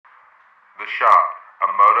The Shot, a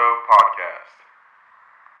Moto podcast.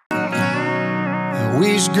 I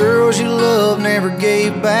wish girls you love never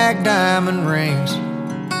gave back diamond rings.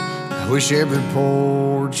 I wish every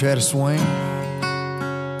porch had a swing.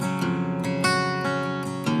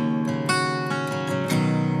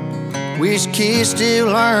 Wish kids still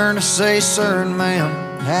learn to say sir and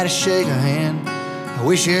ma'am, how to shake a hand. I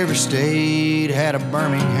wish every state had a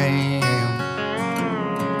Birmingham.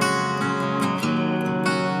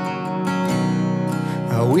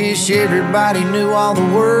 I wish everybody knew all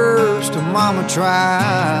the words to Mama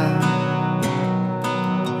Tried.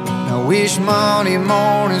 I wish Monday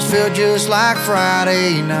mornings felt just like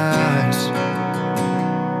Friday nights.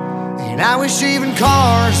 And I wish even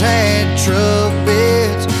cars had truck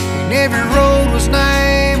beds, and every road was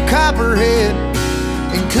named Copperhead,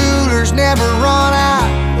 and coolers never run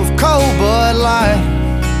out of cold Bud Light.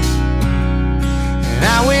 And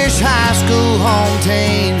I wish high school home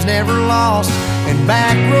teams never lost, and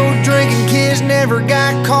back road drinking kids never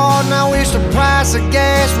got caught. And I wish the price of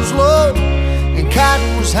gas was low and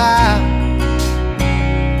cotton was high.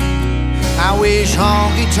 I wish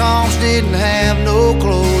honky tonks didn't have no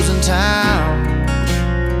closing time.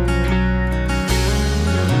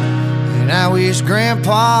 And I wish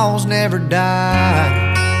grandpas never died.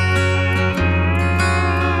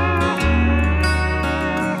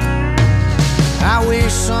 I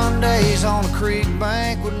wish Sundays on the creek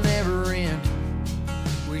bank would never end.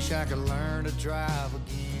 Wish I could learn to drive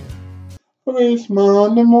again. Wish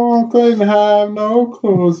Monday morning couldn't have no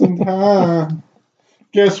closing time.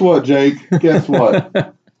 Guess what, Jake? Guess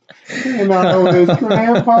what? And I wish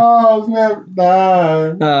grandpas never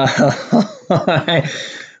died. All right.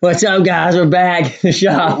 What's up, guys? We're back. The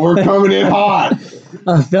shop. We're coming in hot.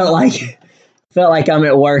 I felt like I'm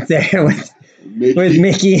at work there with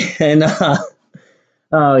Mickey and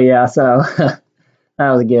oh yeah. So that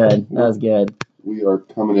was good. That was good. We are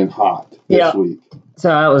coming in hot this week. So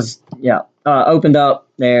I was opened up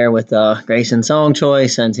there with Grayson song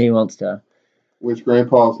choice, since he wants to. Which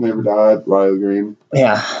grandpas never died, Riley Green.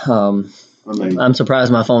 Yeah. I'm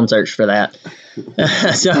surprised my phone searched for that.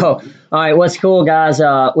 So, all right, what's cool, guys?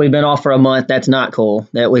 We've been off for a month. That's not cool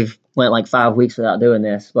that we've went like 5 weeks without doing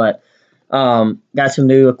this, but got some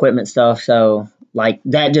new equipment stuff. So like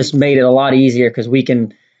that just made it a lot easier because we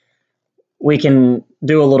can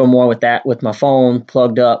do a little more with that with my phone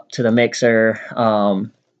plugged up to the mixer.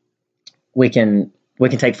 We can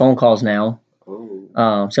take phone calls now.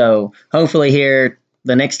 So hopefully here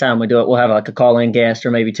the next time we do it, we'll have like a call-in guest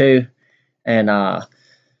or maybe two, and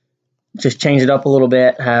just change it up a little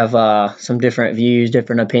bit, have some different views,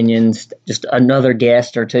 different opinions, just another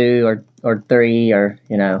guest or two or three, or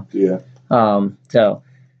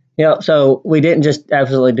so we didn't just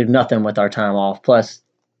absolutely do nothing with our time off. Plus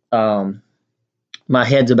my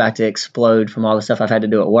head's about to explode from all the stuff I've had to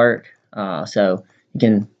do at work, so you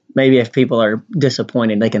can maybe, if people are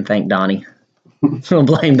disappointed, they can thank Donnie. Don't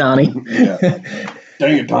blame Donnie. Yeah.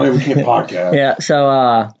 Dang it, Donnie, we can't podcast. Yeah,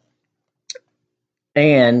 so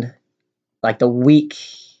and like the week,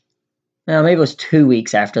 maybe it was 2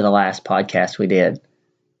 weeks after the last podcast we did.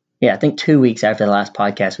 Yeah, I think 2 weeks after the last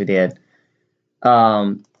podcast we did,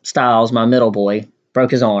 Styles, my middle boy, broke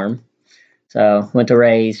his arm. So went to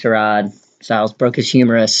Ray's to ride. Styles broke his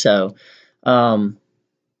humerus. So that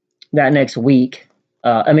next week,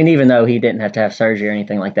 even though he didn't have to have surgery or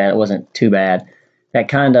anything like that, it wasn't too bad.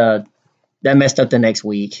 That messed up the next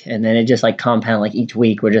week. And then it just like compounded, like each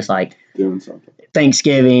week we're just like doing something.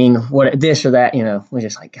 Thanksgiving, what, this or that, we're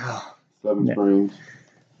just like, Seven Springs.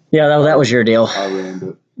 Yeah, that was your deal. I ruined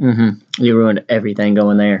it. Mm-hmm. You ruined everything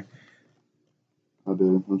going there. I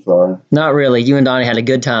did. I'm sorry. Not really. You and Donnie had a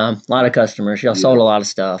good time. A lot of customers. Y'all sold a lot of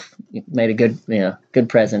stuff. You made a good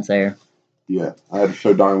presence there. Yeah, I had to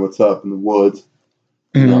show Donnie what's up in the woods.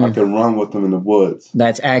 I could run with them in the woods.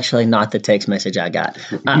 That's actually not the text message I got.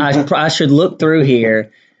 I should look through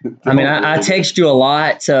here. I text you a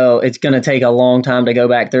lot, so it's going to take a long time to go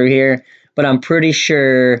back through here. But I'm pretty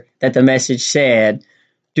sure that the message said,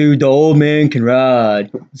 "Dude, the old man can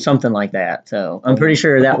ride," something like that. So I'm pretty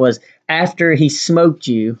sure that was after he smoked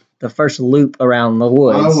you the first loop around the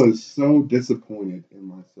woods. I was so disappointed in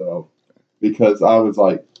myself because I was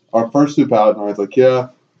like, our first loop out, and I was like, yeah,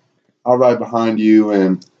 I'll ride behind you,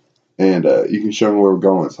 and you can show me where we're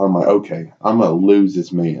going. So I'm like, okay, I'm going to lose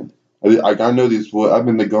this man. I know these woods. I've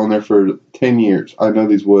been going there for 10 years. I know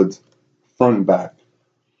these woods front and back.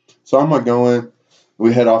 So I'm like going.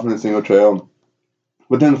 We head off in a single trail.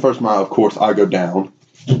 But then the first mile, of course, I go down.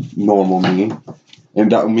 Normal me.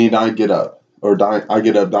 And I get up. I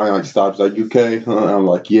get up, Donnie like stops, like, "You okay?" And I'm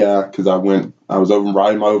like, yeah, because I was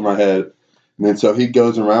riding over my head. And then so he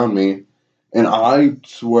goes around me. And I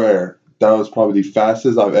swear that was probably the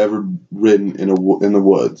fastest I've ever ridden in the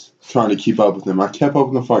woods, trying to keep up with him. I kept up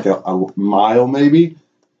with him for like a mile maybe,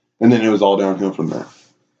 and then it was all downhill from there.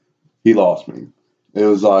 He lost me. It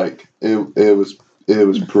was like it was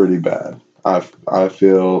pretty bad. I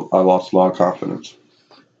feel I lost a lot of confidence.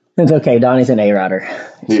 It's okay. Donnie's an A rider,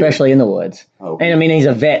 especially in the woods. Oh. And I mean, he's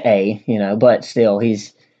a vet A, but still,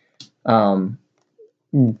 he's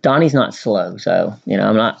Donnie's not slow. So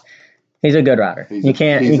I'm not. He's a good rider.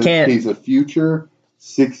 He's a future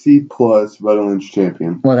 60+ Redlands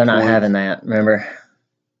champion. Well, they're not having that. Remember.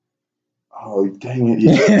 Oh, dang it.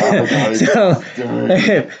 Yeah. So,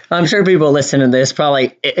 I'm sure people listening to this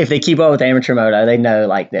probably, if they keep up with amateur moto, they know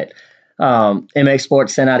like that MX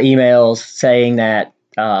Sports sent out emails saying that,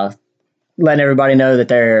 letting everybody know that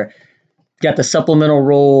they're got the supplemental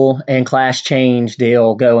rule and class change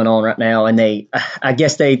deal going on right now. And I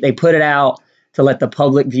guess they put it out to let the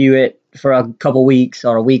public view it for a couple weeks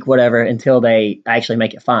or a week, whatever, until they actually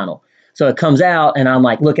make it final. So it comes out, and I'm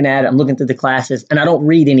like looking at it. I'm looking through the classes, and I don't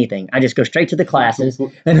read anything. I just go straight to the classes,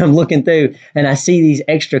 and I'm looking through, and I see these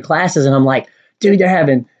extra classes, and I'm like, dude, they're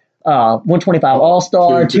having 125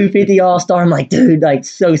 All-Star, 250 All-Star. I'm like, dude, like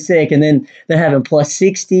so sick. And then they're having plus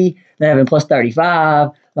 60, they're having plus 35.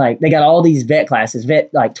 Like they got all these vet classes,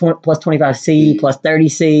 like plus 25C, plus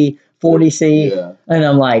 30C, 40C, yeah. And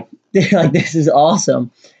I'm like this is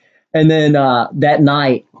awesome. And then that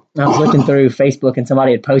night, I was looking through Facebook and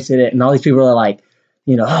somebody had posted it, and all these people are like,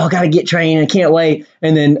 oh, got to get trained. I can't wait.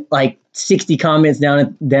 And then like 60 comments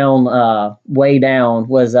down, way down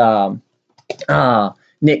was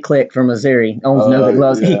Nick Click from Missouri, owns Nova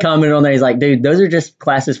Gloves. Yeah. He commented on there. He's like, dude, those are just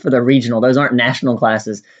classes for the regional. Those aren't national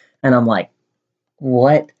classes. And I'm like,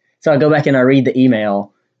 what? So I go back and I read the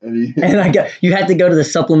email, and you have to go to the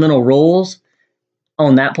supplemental rules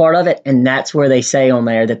on that part of it, and that's where they say on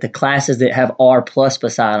there that the classes that have R+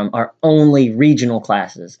 beside them are only regional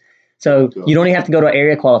classes. So you don't even have to go to an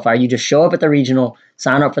area qualifier. You just show up at the regional,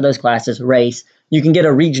 sign up for those classes, race. You can get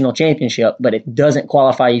a regional championship, but it doesn't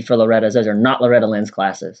qualify you for Loretta's. Those are not Loretta Lynn's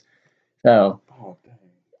classes. So,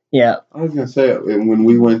 yeah. I was going to say, when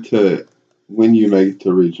you make it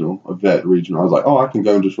to regional, a vet regional, I was like, I can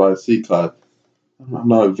go and just ride a C class. I'm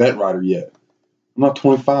not a vet rider yet. I'm not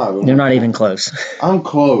 25. You're not even close. I'm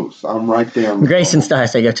close. I'm right there. Grayson still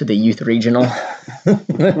has to go to the youth regional.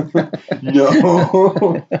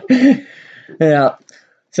 No. Yeah.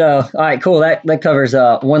 So, all right, cool. That covers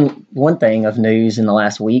one thing of news in the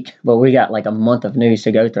last week, but we got like a month of news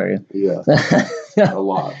to go through. Yeah. A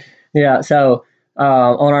lot. Yeah. So,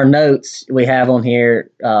 on our notes, we have on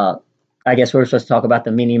here, I guess we're supposed to talk about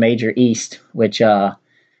the mini major East, which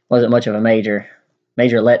wasn't much of a major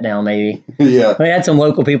letdown, maybe. Yeah. We had some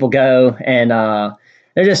local people go, and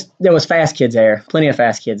there was fast kids there, plenty of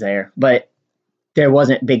fast kids there, but there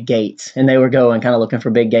wasn't big gates, and they were going kind of looking for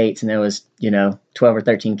big gates, and there was 12 or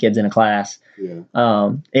 13 kids in a class.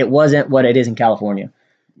 Yeah. It wasn't what it is in California.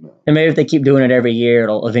 No. And maybe if they keep doing it every year,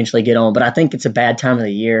 it'll eventually get on. But I think it's a bad time of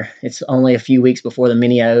the year. It's only a few weeks before the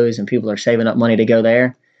mini O's, and people are saving up money to go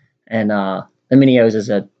there. And the mini O's is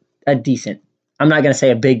a decent. I'm not going to say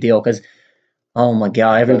a big deal because. Oh my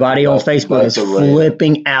God! Everybody on Facebook is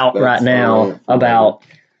flipping out right now about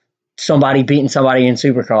somebody beating somebody in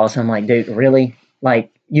Supercross. I'm like, dude, really?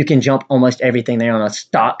 Like, you can jump almost everything there on a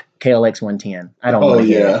stock KLX 110. I don't.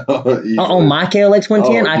 On my KLX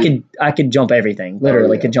 110, I could jump everything.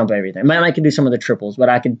 Literally, could jump everything. Man, I could do some of the triples, but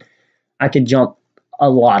I could jump a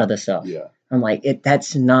lot of the stuff. Yeah. I'm like,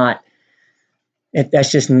 that's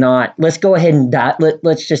just not. Let's go ahead and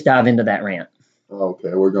let's just dive into that rant.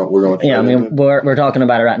 Okay, we're going. Yeah, I mean, we're talking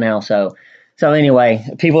about it right now. So anyway,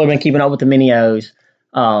 people have been keeping up with the mini O's.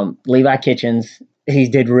 Levi Kitchens, he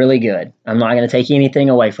did really good. I'm not going to take anything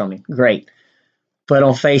away from him. Great, but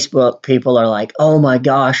on Facebook, people are like, "Oh my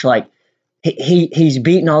gosh!" Like he's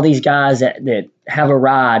beating all these guys that have a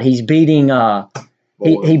ride. He's beating.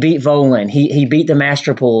 He beat Volan. He beat the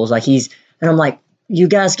Master Pools. Like and I'm like, you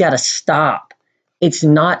guys got to stop. It's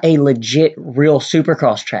not a legit real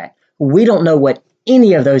Supercross track. We don't know what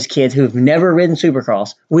any of those kids who've never ridden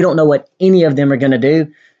Supercross, we don't know what any of them are going to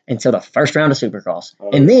do until the first round of Supercross.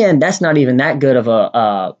 And then that's not even that good of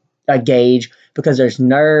a gauge because there's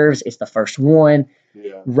nerves. It's the first one.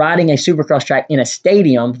 Yeah. Riding a Supercross track in a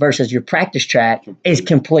stadium versus your practice track is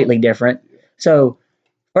completely different. Yeah. So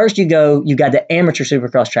first you got the amateur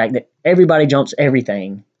Supercross track that everybody jumps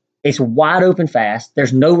everything. It's wide open fast.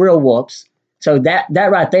 There's no real whoops. So that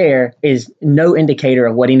right there is no indicator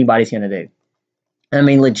of what anybody's going to do. I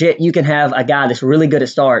mean, legit, you can have a guy that's really good at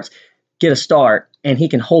starts, get a start, and he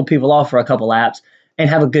can hold people off for a couple laps and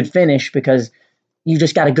have a good finish because you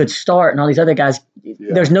just got a good start, and all these other guys,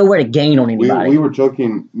 there's nowhere to gain on anybody. We were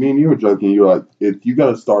joking. Me and you were joking. You were like, if you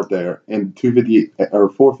got to start there in 250 or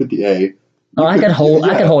 450A. I could hold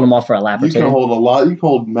them off for a lap or two. You can hold a lot. You can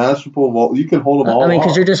hold masterful. You can hold them all. I mean,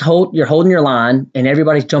 because you're holding your line, and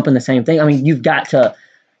everybody's jumping the same thing. I mean, you've got to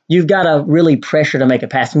really pressure to make a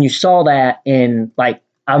pass, and you saw that in like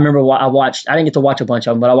I remember I didn't get to watch a bunch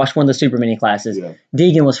of them, but I watched one of the super mini classes. Yeah.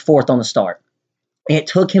 Deegan was fourth on the start. It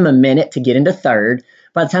took him a minute to get into third.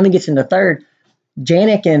 By the time he gets into third,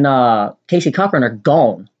 Janik and Casey Cochran are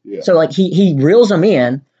gone. Yeah. So like he reels them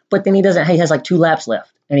in, but then he has like 2 laps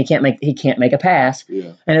left. And he can't make a pass,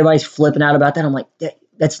 and everybody's flipping out about that. I'm like,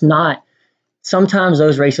 that's not. Sometimes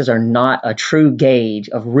those races are not a true gauge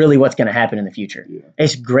of really what's going to happen in the future. Yeah.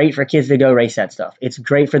 It's great for kids to go race that stuff. It's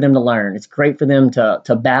great for them to learn. It's great for them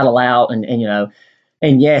to battle out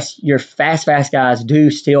and yes, your fast guys do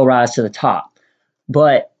still rise to the top,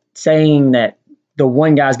 but saying that the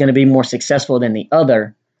one guy is going to be more successful than the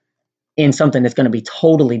other in something that's going to be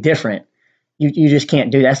totally different, you just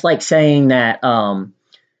can't do that. That's like saying that.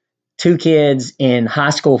 2 kids in high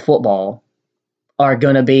school football are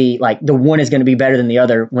going to be like the one is going to be better than the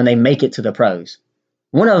other when they make it to the pros.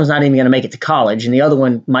 One of them is not even going to make it to college, and the other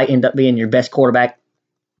one might end up being your best quarterback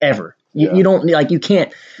ever. You don't like you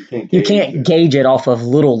can't gauge it off of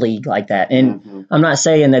little league like that. And I'm not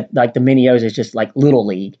saying that like the mini O's is just like little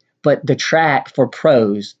league, but the track for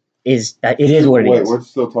pros is what it is. Wait, we're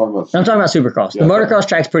still talking about. I'm talking about Supercross. The motocross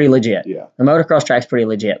track's pretty legit. Yeah, the motocross track's pretty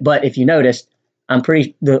legit. But if you noticed. I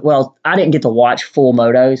didn't get to watch full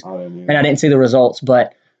motos, and I didn't see the results,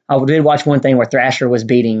 but I did watch one thing where Thrasher was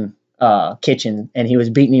beating Kitchen, and he was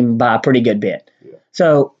beating him by a pretty good bit. Yeah.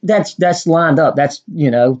 So that's lined up. That's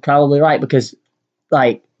probably right because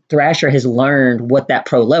like Thrasher has learned what that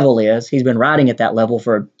pro level is. He's been riding at that level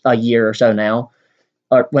for a year or so now,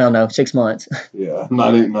 6 months. Yeah,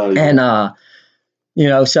 not even.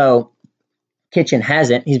 And so Kitchen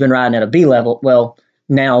hasn't. He's been riding at a B level. Well,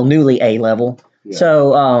 now newly A level. Yeah.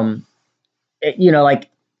 So, like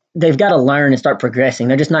they've got to learn and start progressing.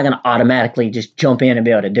 They're just not going to automatically just jump in and be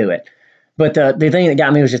able to do it. But the thing that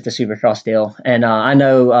got me was just the Supercross deal. And I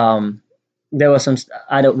know there was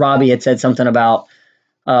Robbie had said something about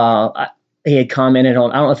he had commented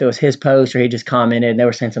on, I don't know if it was his post or he just commented, and they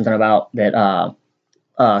were saying something about that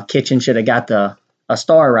Kitchen should have got a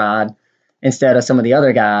star ride instead of some of the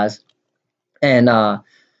other guys. And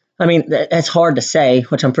I mean, that's hard to say,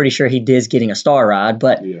 which I'm pretty sure he is getting a star ride,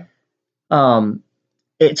 but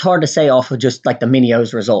it's hard to say off of just like the mini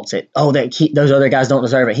O's results. Those other guys don't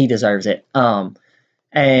deserve it. He deserves it.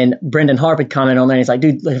 And Brendan Harp had commented on there. And he's like,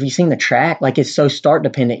 dude, have you seen the track? Like, it's so start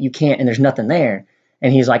dependent. You can't, and there's nothing there.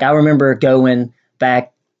 And he's like, I remember going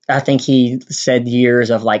back, I think he said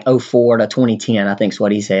years of like 04 to 2010, I think is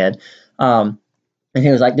what he said. And he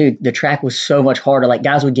was like, dude, the track was so much harder. Like,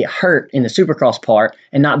 guys would get hurt in the Supercross part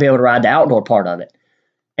and not be able to ride the outdoor part of it.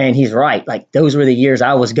 And he's right. Like, those were the years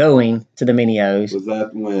I was going to the mini O's. Was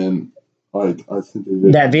that when, I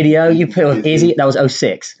sent that video you put with Izzy? That was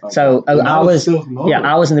 06. Okay. So I was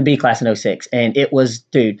in the B class in 06. And it was,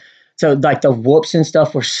 dude, so like the whoops and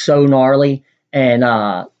stuff were so gnarly. And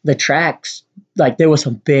the tracks, like there was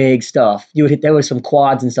some big stuff. There was some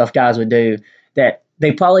quads and stuff guys would do that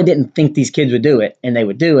they probably didn't think these kids would do it, and they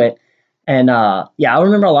would do it. And I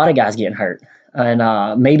remember a lot of guys getting hurt.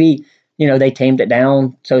 And maybe, they tamed it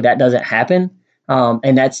down so that doesn't happen.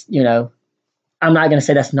 And that's, I'm not going to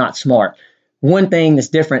say that's not smart. One thing that's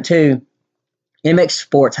different too, MX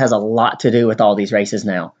Sports has a lot to do with all these races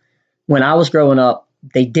now. When I was growing up,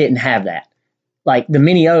 they didn't have that. Like the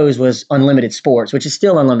Mini O's was Unlimited Sports, which is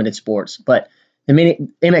still Unlimited Sports, but the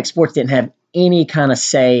MX Sports didn't have any kind of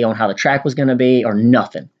say on how the track was going to be or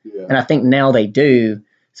nothing. Yeah. And I think now they do.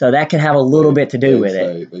 So that could have a little bit to do with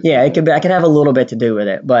it. Yeah, it could have a little bit to do with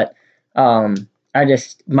it. But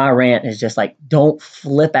my rant is just like, don't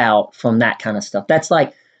flip out from that kind of stuff. That's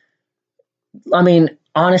like, I mean,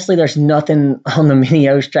 honestly, there's nothing on the Mini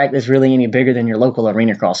O's track that's really any bigger than your local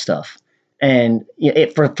arena cross stuff. And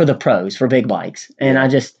for the pros, for big bikes. And I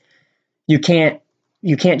just, you can't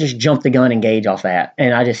just jump the gun and gauge off that.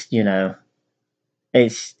 And I just,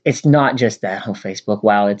 it's not just that on Facebook.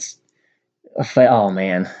 Wow, oh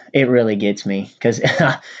man, it really gets me because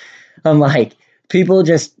I'm like, people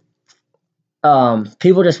just want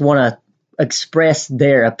to express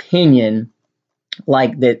their opinion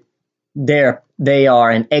like that they are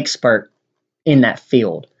an expert in that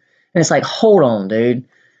field. And it's like, hold on, dude.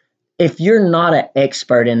 If you're not an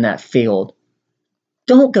expert in that field,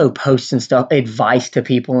 don't go posting advice to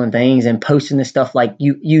people and things and posting this stuff like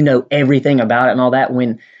you know everything about it and all that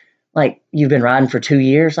when like you've been riding for 2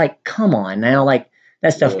 years. Like, come on now. Like,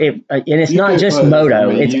 that stuff. Yeah. And it's You not can just post- moto;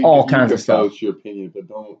 I mean, it's you- all you kinds can of stuff. Post your opinion, but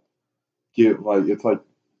don't get like it's like.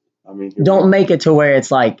 I mean, here we Don't are. make it to where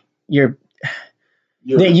it's like You're,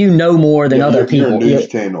 that you know more than other people. You're a news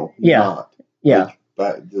channel. You're Yeah. not. Yeah. Like,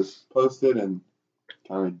 that, just post it and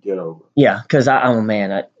kind of get over it. Yeah, because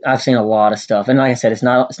I've seen a lot of stuff, and like I said, it's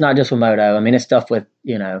not just with moto. I mean, it's stuff with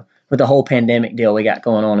with the whole pandemic deal we got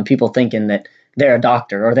going on, and people thinking that they're a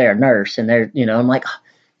doctor or they're a nurse, and they're I'm like,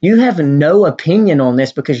 you have no opinion on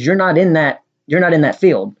this because you're not in that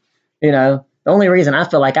field. The only reason I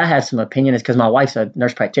feel like I have some opinion is because my wife's a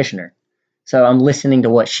nurse practitioner, so I'm listening to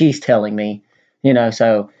what she's telling me.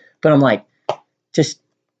 So, but I'm like, just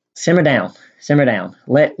simmer down.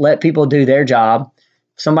 Let people do their job.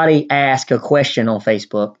 Somebody ask a question on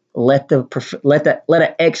Facebook. Let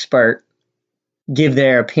an expert give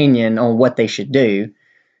their opinion on what they should do,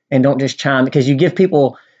 and don't just chime, because you give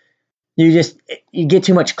people you get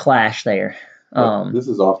too much clash there. This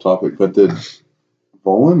is off topic, but did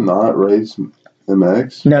Bolin not race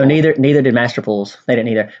MX? No, neither did Master Pools. They didn't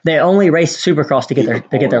either. They only raced Supercross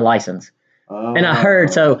to get their license. And I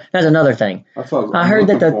heard, so that's another thing. I heard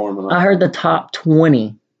the top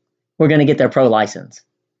 20 were going to get their pro license.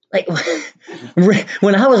 Like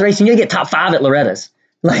when I was racing, you get top 5 at Loretta's.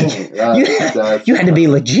 Like you had to be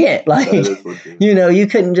legit. Like legit. You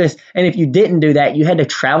couldn't just. And if you didn't do that, you had to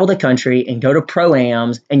travel the country and go to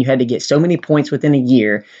pro-ams, and you had to get so many points within a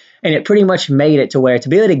year. And it pretty much made it to where to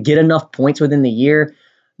be able to get enough points within the year,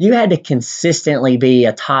 you had to consistently be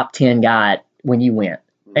a top 10 guy when you went.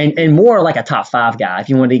 And more like a top 5 guy if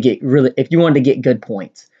you wanted to get good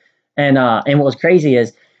points. And what was crazy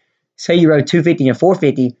is, say you rode 250 and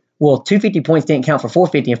 450. Well, 250 points didn't count for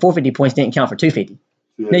 450, and 450 points didn't count for 250.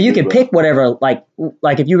 Now you could pick whatever, like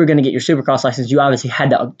if you were going to get your Supercross license, you obviously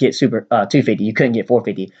had to get 250. You couldn't get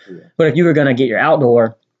 450. Yeah. But if you were going to get your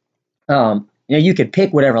outdoor, you could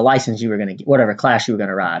pick whatever license you were going to get, whatever class you were going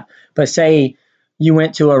to ride. But say you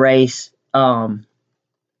went to a race, and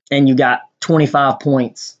you got 25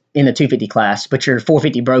 points in the 250 class, but your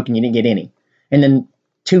 450 broke and you didn't get any. And then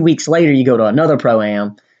 2 weeks later, you go to another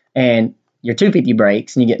pro-am and your 250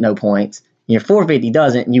 breaks and you get no points. And your 450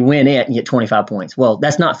 doesn't, and you win it and you get 25 points. Well,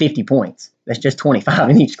 that's not 50 points. That's just 25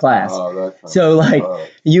 in each class. So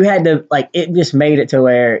you had to, it just made it to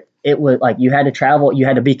where it was like you had to travel, you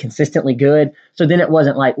had to be consistently good. So then it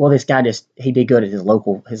wasn't like, well, this guy he did good at his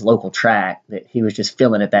local track, that he was just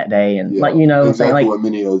feeling it that day. And exactly what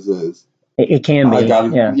Minios is. It can be. I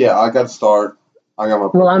got to start. I got my.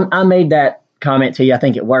 Well, I made that comment to you. I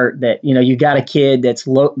think it worked. That you got a kid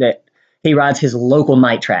that he rides his local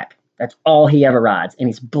night track. That's all he ever rides, and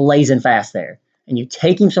he's blazing fast there. And you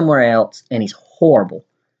take him somewhere else, and he's horrible.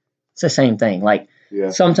 It's the same thing.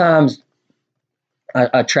 Sometimes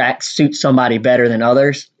a track suits somebody better than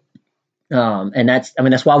others, and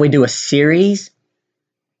that's why we do a series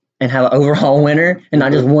and have an overall winner and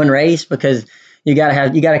not just one race, because you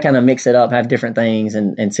gotta kind of mix it up, have different things,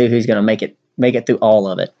 and see who's gonna make it through all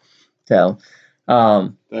of it. So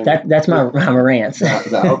that's my rant.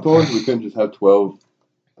 The outdoors, we couldn't just have 12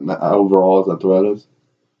 overalls at Loretta's.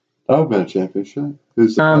 That would have been a championship.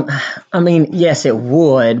 Yes, it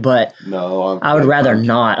would, but no, I would rather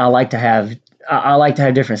not. I like to have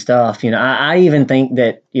different stuff. I even think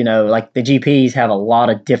that like the GPs have a lot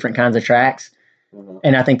of different kinds of tracks,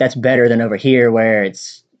 and I think that's better than over here where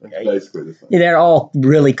it's basically the same. They're all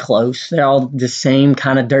really close. They're all the same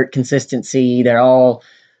kind of dirt consistency. They're all,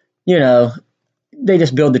 they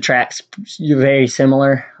just build the tracks very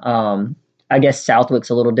similar. I guess Southwick's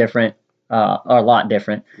a little different, or a lot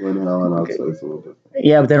different. Glen Helen, I'd say it's a little different.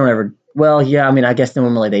 Yeah, but they don't ever. Well, yeah, I guess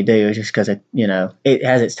normally they do, just because it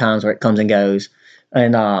has its times where it comes and goes.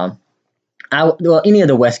 And any of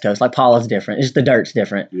the West Coast, like Paula's different. It's just the dirt's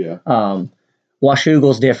different. Yeah.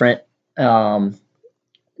 Washougal's different.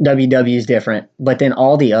 WW's different, but then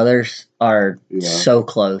all the others are so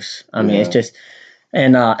close. I mean, it's just,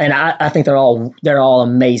 and I think they're all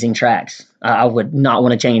amazing tracks. I would not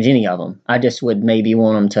want to change any of them. I just would maybe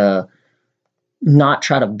want them to not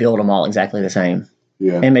try to build them all exactly the same.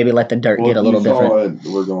 Yeah. And maybe let the dirt get a little different.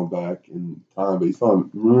 We're going back in time, but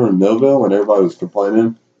remember in Millville when everybody was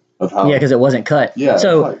complaining of how? Yeah, because it wasn't cut. Yeah.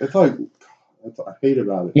 So it's like I hate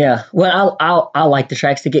about it. Yeah. Well, I like the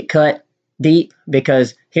tracks to get cut deep,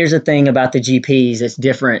 because here's the thing about the GPs that's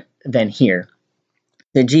different than here.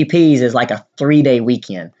 The GPs is like a 3-day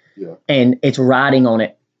weekend, and it's riding on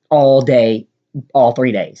it all day, all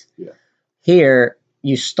 3 days. Yeah. Here,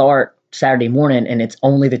 you start Saturday morning, and it's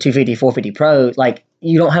only the 250, 450 Pro. Like,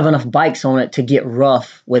 you don't have enough bikes on it to get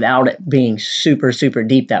rough without it being super, super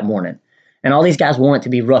deep that morning. And all these guys want it to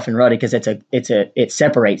be rough and ruddy because it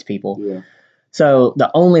separates people. Yeah. So the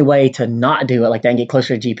only way to not do it like that and get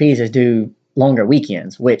closer to GPs is do longer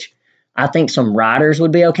weekends, which I think some riders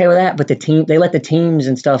would be okay with that. But they let the teams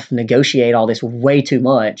and stuff negotiate all this way too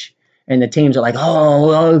much. And the teams are like,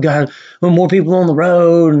 oh God, more people on the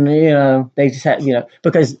road. And, they just have,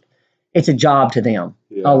 because it's a job to them.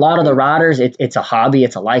 Yeah, a lot of the riders, it's a hobby.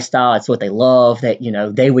 It's a lifestyle. It's what they love that,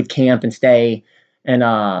 they would camp and stay. And,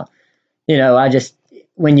 I just,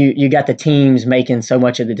 when you got the teams making so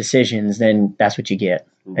much of the decisions, then that's what you get.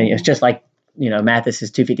 Mm-hmm. And it's just like,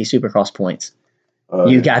 Mathis's 250 Supercross points.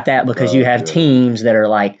 You got that because you have teams that are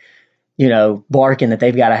like, barking that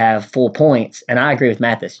they've got to have full points. And I agree with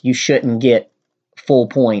Mathis. You shouldn't get full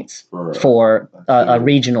points for a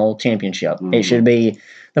regional championship. Mm-hmm. It should be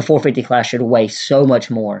the 450 class should weigh so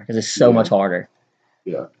much more because it's so much harder.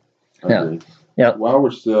 Yeah. I agree. Yeah. While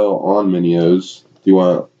we're still on Minios, do you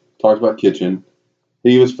want to talk about Kitchen?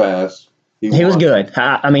 He was fast. He was good.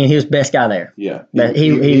 I mean, he was the best guy there. Yeah.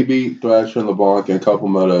 He beat Thrasher and LeBlanc in a couple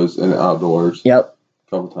motos in the outdoors. Yep. A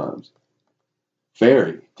couple times.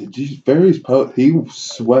 Ferry. Ferry's he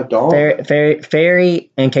swept off.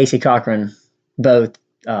 Ferry and Casey Cochran both,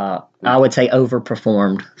 I would say,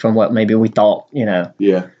 overperformed from what maybe we thought, Yeah,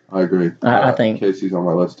 I agree. I think Casey's on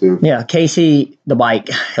my list too. Yeah, Casey, the bike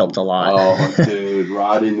helped a lot. Oh, dude,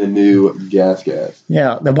 riding the new gas.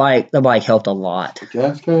 Yeah, the bike helped a lot.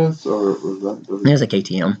 Gas, or was that? It was a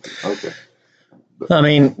KTM. Okay. I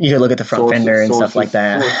mean, you could look at the front fender and stuff like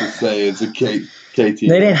that. Sources say it's a KTM.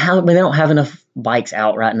 They don't have enough bikes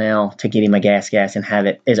out right now to get him a gas and have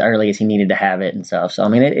it as early as he needed to have it and stuff. So I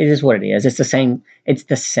mean, it is what it is. It's the same. It's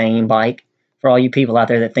the same bike for all you people out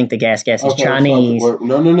there that think the gas is Chinese.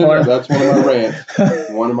 No. That's one of my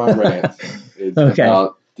rants. One of my rants. It's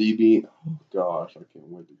about DB. Gosh, I can't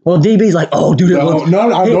wait. Well, DB's like, oh, dude, don't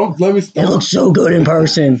let me stop. It looks so good in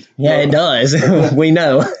person. Yeah, it does. We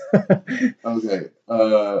know. Okay,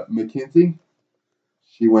 Mackenzie.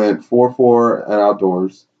 She went 4-4 and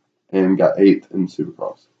outdoors and got 8th in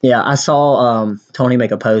Supercross. Yeah, I saw Tony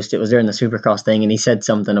make a post. It was during the Supercross thing, and he said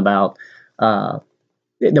something about why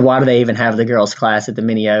do they even have the girls' class at the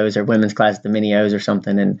Mini-O's or women's class at the Mini-O's or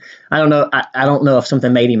something. And I don't know. I don't know if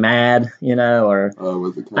something made him mad, or.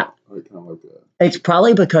 Was it kind of like that? It's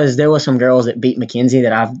probably because there was some girls that beat Mackenzie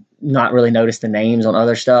that I've not really noticed the names on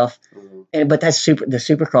other stuff. Mm-hmm. But that's the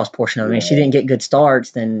Supercross portion of it. I mean, if she didn't get good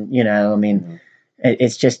starts, then I mean. Mm-hmm.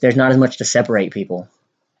 It's just there's not as much to separate people.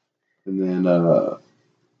 And then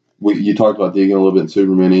you talked about Deegan a little bit in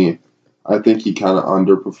Super Mini. I think he kind of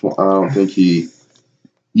underperformed. I don't think he.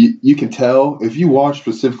 You can tell if you watch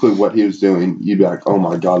specifically what he was doing, you'd be like, "Oh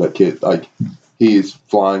my god, that kid! Like he's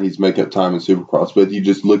flying, he's making up time in Supercross." But you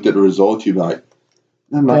just looked at the results, you'd be like,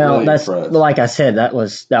 "I'm not really impressed." Like I said, that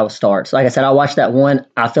was starts. Like I said, I watched that one.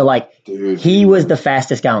 I feel like he was the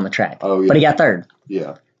fastest guy on the track. Oh yeah, but he got third.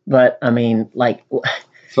 Yeah. But, I mean, like...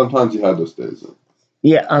 Sometimes you have those days.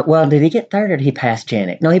 Yeah, well, did he get third or did he pass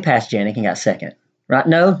Janik? No, he passed Janik and got second. Right?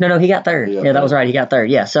 No, he got third. Yeah, that was right. He got third.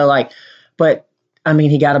 Yeah, so, like... But, I mean,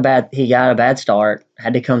 he got a bad start.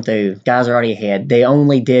 Had to come through. Guys are already ahead. They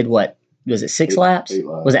only did, what? Was it 6 laps? 8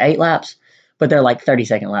 laps. Was it 8 laps? But they're like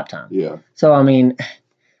 30-second lap time. Yeah. So, I mean...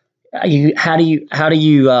 How do you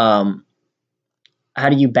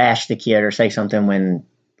bash the kid or say something when,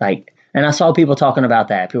 like... And I saw people talking about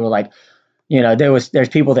that. People were like, there's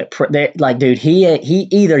people that like, dude, he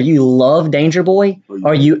either you love Danger Boy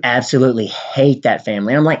or you absolutely hate that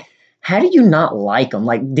family. And I'm like, how do you not like him?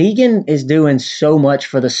 Like Deegan is doing so much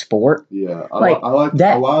for the sport. Yeah, I like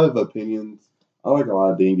that. A lot of opinions. I like a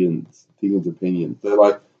lot of Deegan's opinions.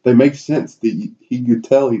 They make sense. He could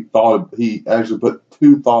tell he actually put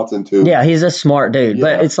 2 thoughts into. Yeah, he's a smart dude. Yeah.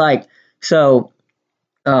 But it's like so.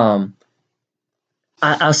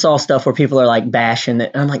 I saw stuff where people are like bashing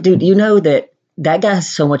it. I'm like, dude, that guy has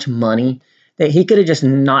so much money that he could have just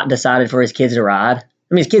not decided for his kids to ride. I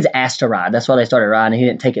mean, his kids asked to ride. That's why they started riding. He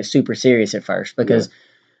didn't take it super serious at first because,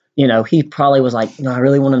 he probably was like, I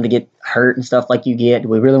really want him to get hurt and stuff like you get.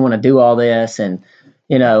 We really want to do all this. And,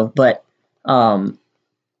 but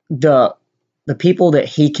the people that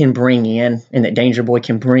he can bring in and that Danger Boy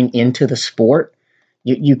can bring into the sport,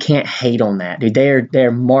 You can't hate on that, dude.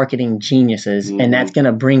 They're marketing geniuses, and that's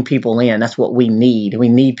gonna bring people in. That's what we need. We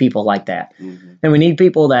need people like that, and we need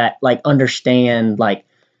people that like understand like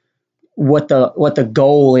what the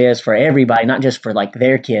goal is for everybody, not just for like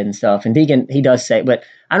their kid and stuff. And Deegan, he does say, but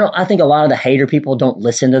I think a lot of the hater people don't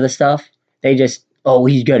listen to the stuff. They just,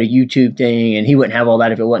 he's got a YouTube thing, and he wouldn't have all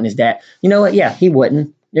that if it wasn't his dad. You know what? Yeah, he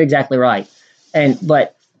wouldn't. You're exactly right.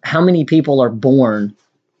 But how many people are born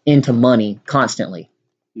into money constantly?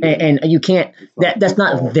 And you can't. That's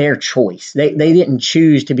not their choice. They didn't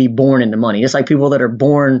choose to be born into money. Just like people that are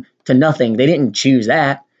born to nothing, they didn't choose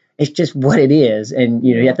that. It's just what it is, and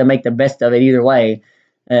you have to make the best of it either way.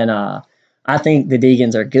 And I think the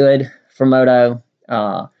Deegans are good for moto.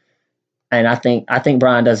 And I think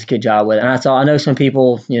Brian does a good job with it. And I know some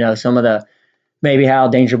people, some of the maybe how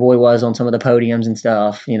Danger Boy was on some of the podiums and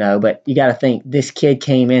stuff, but you got to think this kid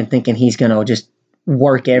came in thinking he's going to just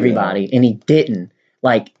work everybody, and he didn't.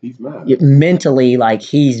 Like, he's mad. Mentally, like,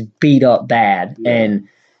 he's beat up bad. And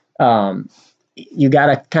you got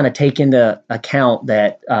to kind of take into account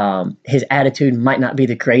that his attitude might not be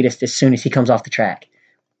the greatest as soon as he comes off the track.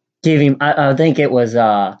 Give him, I think it was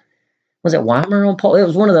it Weimer on pole? It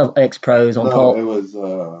was one of the ex-pros on pole. No, it was...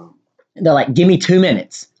 They're like, give me 2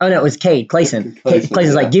 minutes. Oh, no, it was Cade Clayson.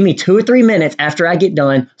 Clayson's like, give me 2 or 3 minutes after I get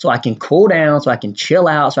done so I can cool down, so I can chill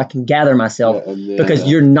out, so I can gather myself. Because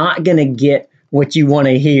you're not going to get what you want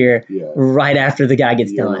to hear right after the guy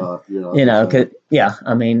gets done. You're not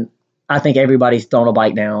I mean, I think everybody's thrown a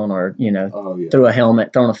bike down or, threw a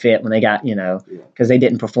helmet, thrown a fit when they got, because they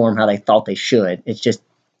didn't perform how they thought they should. It's just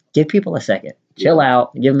give people a second. Chill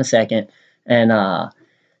out, give them a second. And,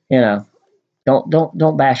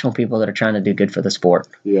 Don't bash on people that are trying to do good for the sport.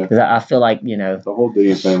 Yeah. Because I feel like, the whole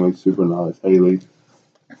Deegan family's super nice. Haley.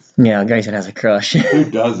 Yeah, Grayson has a crush.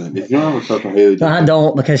 Who doesn't? If you don't have a crush on Haley. No, I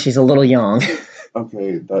don't, because she's a little young.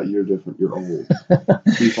 Okay, you're different. You're old.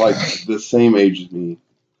 She's like the same age as me.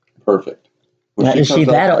 Perfect.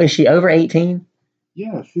 Is she over 18?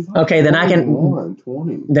 Yeah, she's like okay, then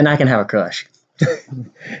 20. Then I can have a crush.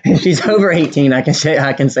 If she's over 18, I can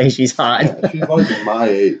say she's hot. Yeah, she's like my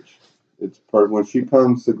age. It's perfect. When she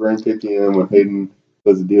comes to Grand KTM, when Hayden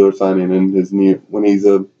does a dealer signing and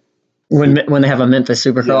when they have a Memphis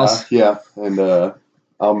Supercross. Yeah, and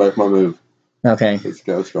I'll make my move. Okay. It's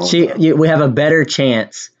going. We have a better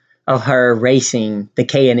chance of her racing the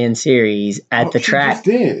K&N series at the track.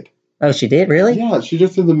 She just did. Oh, she did? Really? Yeah, she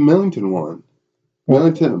just did the Millington one.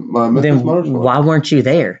 Memphis Motors one. Why weren't you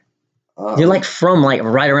there? You're like from like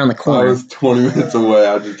right around the corner. I was 20 minutes away.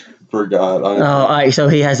 I just forgot. All right. So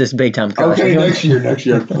he has this big time crush. Okay, next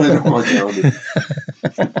year. I'm putting it on my calendar.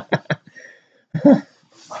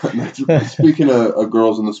 Speaking of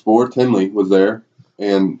girls in the sport, Tinley was there,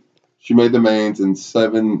 and she made the mains in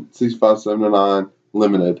 65, 7 to 9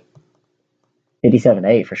 limited.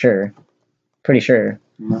 57-8 for sure. Pretty sure.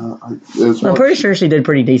 No, I'm pretty sure she did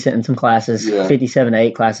pretty decent in some classes,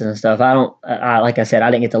 57-8 classes and stuff. Like I said,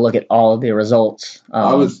 I didn't get to look at all of the results.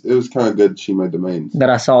 It was kind of good she made the mains.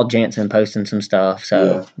 But I saw Jansen posting some stuff,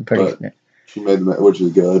 so she made the which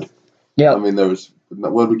is good. Yeah. I mean, there was,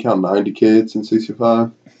 what did we count, 90 kids in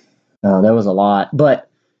 65? Oh, there was a lot. But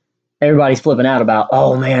everybody's flipping out about,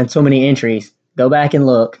 oh man, so many entries. Go back and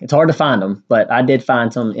look. It's hard to find them, but I did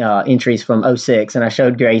find some entries from 06, and I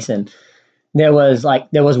showed Grayson. There was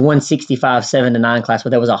 165 7 to 9 class, but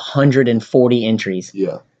there was 140 entries.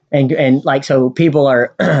 Yeah. And like, so people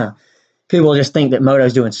just think that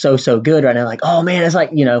moto's doing so good right now. Like, oh man, it's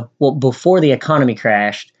like, well, before the economy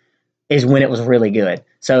crashed is when it was really good.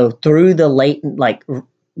 So through the late, like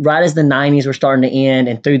right as the 90s were starting to end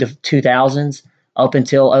and through the 2000s up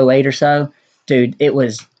until 08 or so, dude, it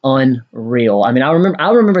was unreal. I mean, I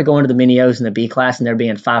remember going to the mini O's in the B class and there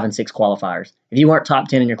being 5 and 6 qualifiers. If you weren't top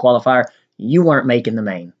 10 in your qualifier, you weren't making the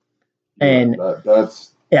main. And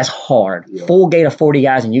that's hard. Yeah. Full gate of 40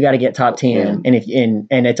 guys, and you got to get top 10. And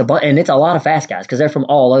it's a lot of fast guys because they're from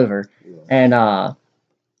all over. Yeah. And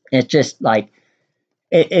it's just like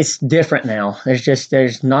it's different now.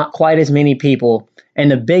 There's not quite as many people. And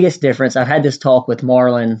the biggest difference, I've had this talk with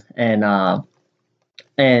Marlon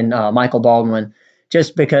and Michael Baldwin,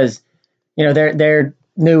 just because they're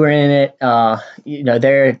newer in it.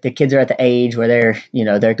 The kids are at the age where they're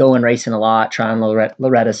going racing a lot, trying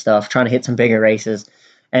Loretta stuff, trying to hit some bigger races.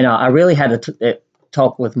 And I really had to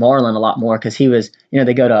talk with Marlon a lot more because he was,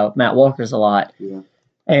 they go to Matt Walker's a lot. Yeah.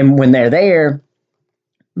 And when they're there,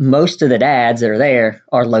 most of the dads that are there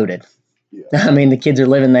are loaded. Yeah. I mean, the kids are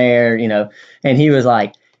living there, and he was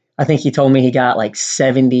like, I think he told me he got like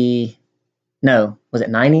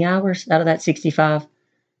 90 hours out of that 65?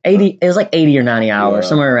 80, it was like 80 or 90 hours,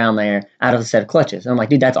 somewhere around there, out of a set of clutches. And I'm like,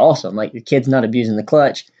 dude, that's awesome. Like, your kid's not abusing the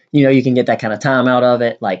clutch. You can get that kind of time out of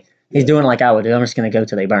it. Like, he's doing it like I would do. I'm just going to go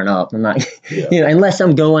till they burn up. I'm not, unless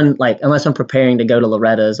I'm preparing to go to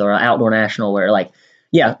Loretta's or an outdoor national where, like,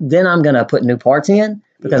 then I'm going to put new parts in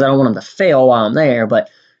because I don't want them to fail while I'm there. But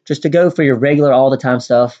just to go for your regular all the time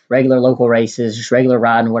stuff, regular local races, just regular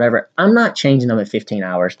riding, whatever, I'm not changing them at 15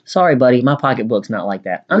 hours. Sorry, buddy. My pocketbook's not like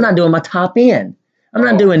that. I'm not doing my top end. I'm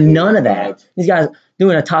not doing none of that. These guys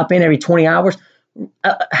doing a top end every 20 hours.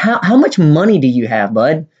 how much money do you have,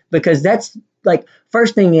 bud? Because that's like,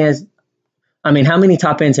 first thing is, I mean, how many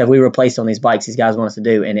top ends have we replaced on these bikes these guys want us to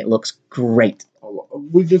do, and it looks great.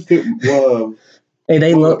 We just did.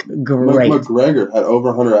 They look great. McGregor had over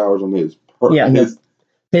 100 hours on his.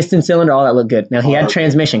 Piston cylinder, all that looked good. Now he had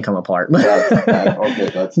transmission come apart.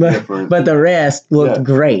 That's different. But the rest looked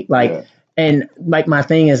great. And like my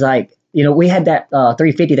thing is like, we had that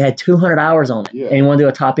 350 that had 200 hours on it, and he wanted to do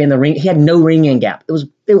a top end. The ring, he had no ring end gap.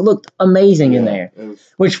 It looked amazing in there.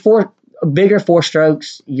 Which for bigger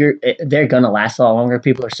 4-strokes, they're gonna last a lot longer.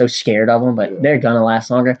 People are so scared of them, but they're gonna last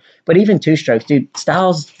longer. But even 2-strokes, dude,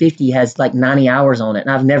 Styles 50 has like 90 hours on it,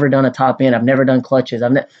 and I've never done a top end. I've never done clutches.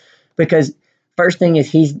 Because first thing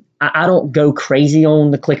is I don't go crazy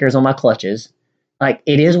on the clickers on my clutches. Like,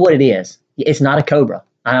 it is what it is. It's not a Cobra.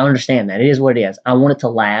 I understand that. It is what it is. I want it to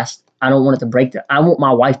last. I don't want it to break. I want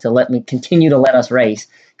my wife to let me continue to let us race,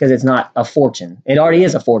 because it's not a fortune. It already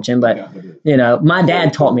is a fortune, but my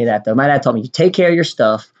dad taught me that, though. My dad taught me, you take care of your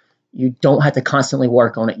stuff. You don't have to constantly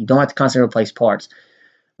work on it. You don't have to constantly replace parts.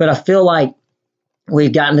 But I feel like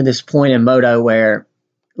we've gotten to this point in moto where,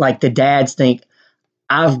 like, the dads think,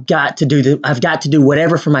 I've got to do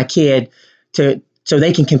whatever for my kid so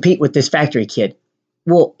they can compete with this factory kid.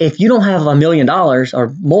 Well, if you don't have $1 million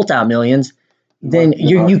or multi-millions, then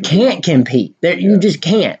you can't compete. You just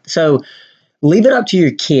can't. So leave it up to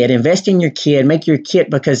your kid. Invest in your kid. Make your kid,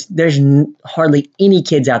 because there's hardly any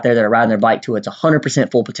kids out there that are riding their bike to its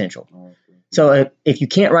 100% full potential. So if you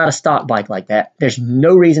can't ride a stock bike like that, there's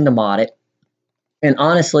no reason to mod it. And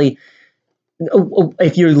honestly,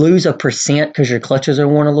 if you lose a percent because your clutches are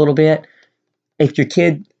worn a little bit, if your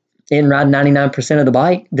kid didn't ride 99% of the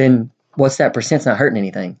bike, then what's that percent's not hurting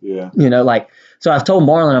anything. Yeah. So I've told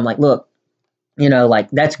Marlon, I'm like, look,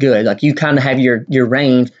 that's good. Like, you kind of have your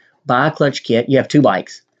range. Buy a clutch kit. You have 2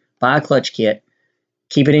 bikes. Buy a clutch kit.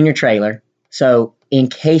 Keep it in your trailer. So in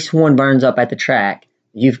case one burns up at the track,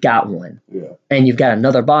 you've got one. Yeah. And you've got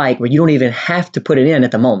another bike where you don't even have to put it in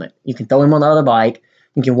at the moment. You can throw him on the other bike.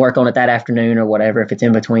 You can work on it that afternoon or whatever, if it's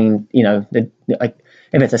in between, if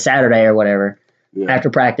it's a Saturday or whatever. After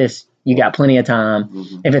practice, you got plenty of time.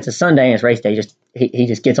 Mm-hmm. If it's a Sunday and it's race day, he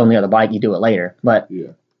just gets on the other bike, you do it later. But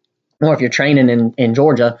or if you're training in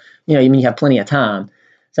Georgia, you have plenty of time.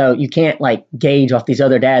 So you can't like gauge off these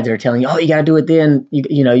other dads that are telling you, oh, you got to do it then.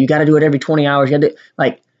 You got to do it every 20 hours. You got to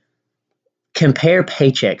like, compare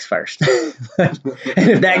paychecks first. And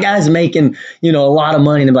if that guy's making, a lot of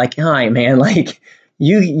money, they're like, all right, man, like,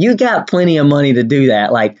 you got plenty of money to do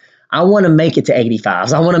that. Like, I want to make it to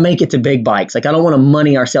 85s. I want to make it to big bikes. Like, I don't want to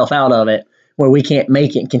money ourselves out of it where we can't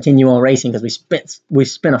make it and continue on racing because we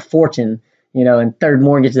spent a fortune, and third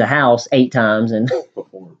mortgage the house 8 times. And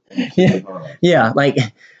like,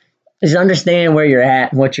 just understand where you're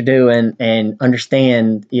at and what you're doing, and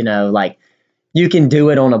understand, like, you can do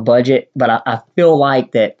it on a budget, but I feel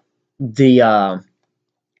like that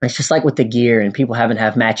it's just like with the gear, and people haven't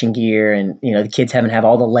have matching gear, and the kids haven't have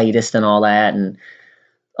all the latest and all that, and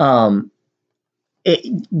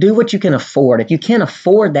do what you can afford. If you can't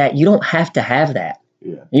afford that, you don't have to have that.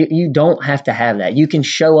 Yeah. You don't have to have that. You can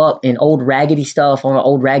show up in old raggedy stuff on an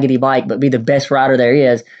old raggedy bike, but be the best rider there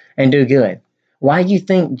is and do good. Why do you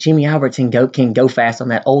think Jimmy Albertson can go fast on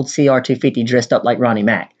that old CR250 dressed up like Ronnie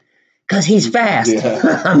Mack? Because he's fast.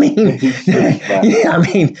 Yeah. I mean,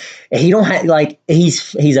 he don't have like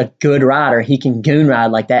he's a good rider. He can goon ride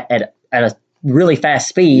like that at a really fast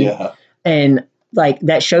speed. Yeah. And like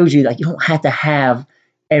that shows you like you don't have to have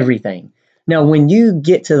everything. Now, when you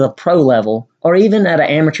get to the pro level, or even at an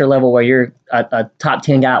amateur level where you're a top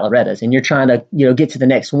 10 guy at Loretta's and you're trying to get to the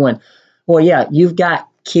next one, well, yeah, you've got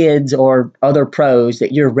kids or other pros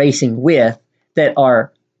that you're racing with that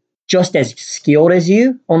are just as skilled as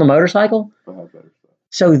you on the motorcycle.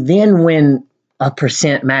 So then when a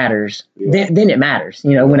percent matters, then it matters.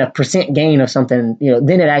 When a percent gain of something,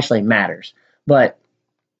 then it actually matters. But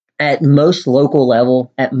at most local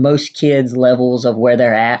level, at most kids' levels of where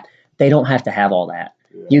they're at, they don't have to have all that.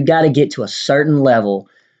 Yeah. You got to get to a certain level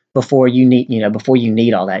before you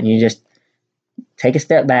need all that. And you just take a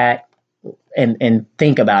step back and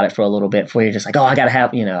think about it for a little bit before you're just like, oh, I got to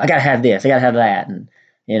have this, I got to have that. And,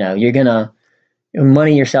 you're going to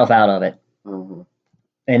money yourself out of it. Mm-hmm.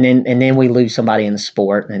 And then we lose somebody in the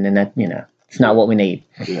sport, and then that, it's not what we need.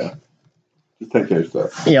 Yeah. Just take care of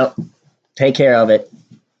stuff. Yep. Take care of it.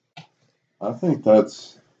 I think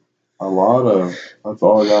that's all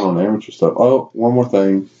I got on amateur stuff. Oh, one more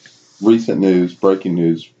thing. Recent news, breaking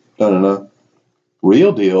news.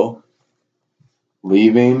 Real Deal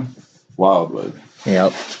leaving Wildwood.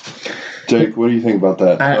 Yep. Jake, what do you think about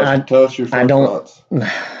that? Tell us your thoughts.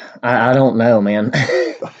 I don't know, man.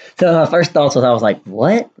 So my first thoughts was I was like,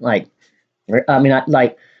 what? Like, I mean,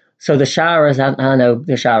 so the showers. I know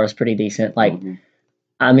the shower's pretty decent. Like,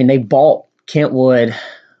 I mean, they bought Kentwood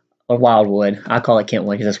or Wildwood. I call it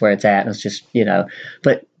Kentwood because that's where it's at. And it's just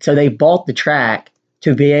But so they bought the track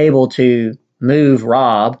to be able to move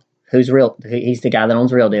Rob, he's the guy that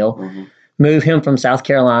owns Real Deal, move him from South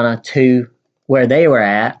Carolina to where they were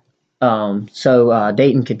at, so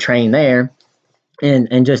Dayton could train there,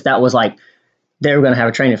 and just that was like they were going to have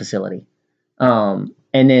a training facility, and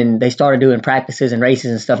then they started doing practices and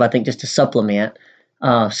races and stuff. I think just to supplement.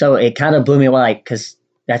 So it kind of blew me away, because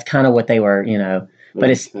that's kind of what they were, But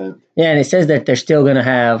and it says that they're still going to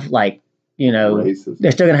have races.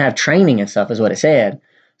 They're still going to have training and stuff, is what it said.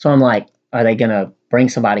 So I'm like, are they going to bring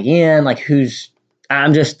somebody in? Like,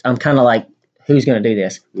 I'm kind of like, who's going to do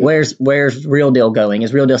this? Yeah. Where's Real Deal going?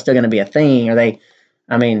 Is Real Deal still going to be a thing? Are they,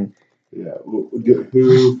 I mean. Yeah.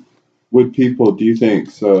 Who would people, do you think,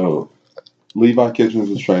 so Levi Kitchens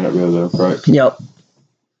was trained at Real Deal, correct? Yep.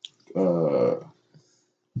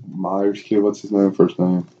 Myers kid, what's his name, first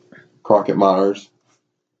name? Crockett Myers.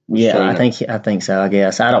 Yeah, I think so. I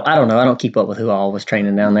guess I don't know. I don't keep up with who all was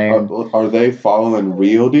training down there. Are they following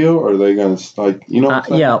Real Deal, or are they going to What I'm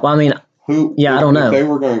saying? Yeah. Well, I mean, I don't know. If they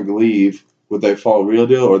were going to leave, would they follow Real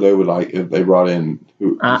Deal, or they would if they brought in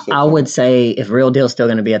who? I would say if Real Deal's still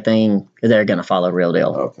going to be a thing, they're going to follow Real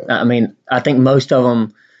Deal. Okay. I mean, I think most of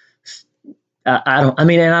them. I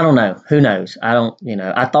don't know. Who knows? I don't.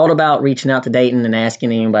 I thought about reaching out to Dayton and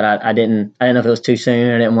asking him, but I didn't. I didn't know if it was too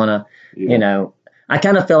soon. I didn't want to. Yeah. I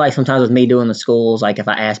kind of feel like sometimes with me doing the schools, like if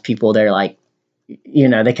I ask people, they're like,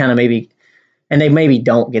 they kind of maybe, and they maybe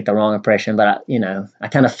don't get the wrong impression, but I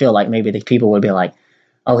kind of feel like maybe the people would be like,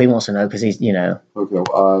 oh, he wants to know because he's, Okay, well,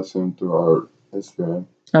 I'll ask him through our Instagram.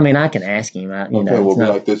 I mean, I can ask him. We'll be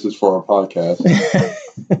like, this is for our podcast.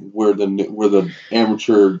 we're the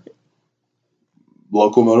amateur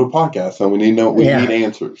local moto podcast, so we need need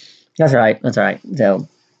answers. That's right. So.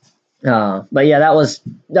 But yeah, that was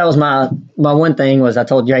my one thing was I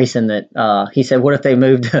told Jason that he said, what if they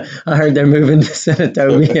moved? I heard they're moving to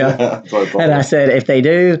Senatobia. And I said, if they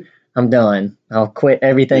do, I'm done. I'll quit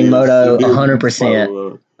everything moto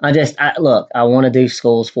 100%. I want to do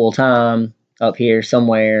schools full time up here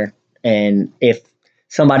somewhere. And if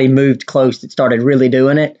somebody moved close that started really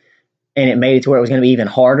doing it and it made it to where it was going to be even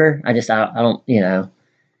harder, I don't,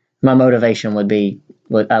 my motivation would be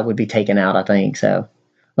taken out, I think. So.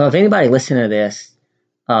 Well, if anybody listening to this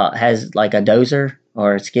has like a dozer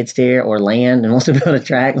or a skid steer or land and wants to build a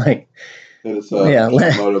track, like hit us up.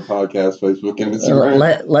 Moto Podcast, Facebook, and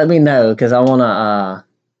Instagram. Let me know, because I want to.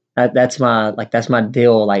 That's my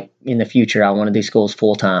deal. Like in the future, I want to do schools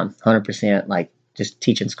full time, 100%. Like just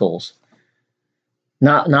teaching schools.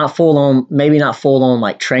 Not full on, maybe not full on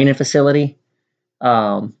like training facility,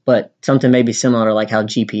 but something maybe similar to like how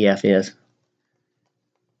GPF is.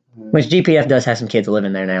 Which GPF does have some kids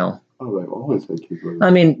living there now. Oh, they've always had kids living there.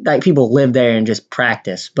 I mean, like people live there and just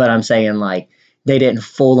practice, but I'm saying like they didn't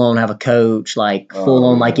full on have a coach, like full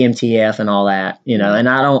on like MTF and all that,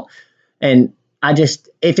 and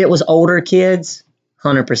if it was older kids,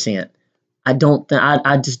 100%. I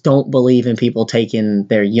just don't believe in people taking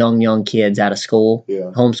their young kids out of school,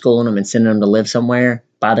 homeschooling them and sending them to live somewhere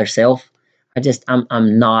by themselves.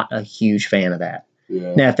 I'm not a huge fan of that.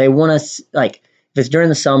 Yeah. Now, if they want to like. If it's during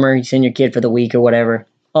the summer, you send your kid for the week or whatever,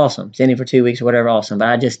 awesome. Send him for 2 weeks or whatever, awesome. But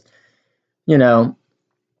I just, when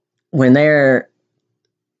they're,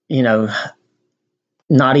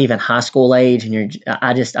 not even high school age, and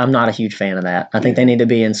I'm not a huge fan of that. I think they need to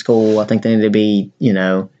be in school. I think they need to be,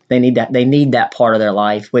 they need that part of their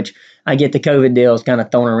life, which I get the COVID deal is kind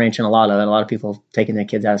of throwing a wrench in a lot of it. A lot of people taking their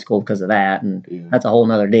kids out of school because of that, and that's a whole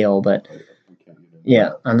nother deal, but.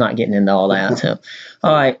 Yeah, I'm not getting into all that. So,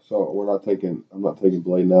 all right. So I'm not taking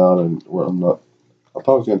Bladen out, and I thought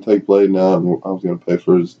I was going to take Bladen out, and I was going to pay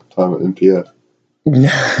for his time at MPF.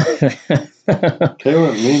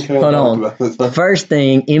 Hold on. First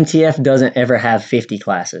thing, MTF doesn't ever have 50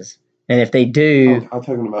 classes, and if they do, I'll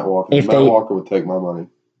take him to Matt Walker. Matt Walker would take my money.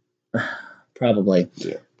 Probably.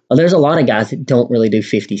 Yeah. Well, there's a lot of guys that don't really do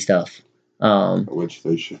 50 stuff. Which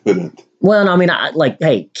they shouldn't. Well, I mean,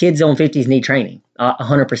 hey, kids on 50s need training,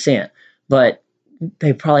 100%, but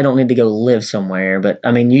they probably don't need to go live somewhere. But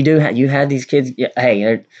I mean, you have these kids.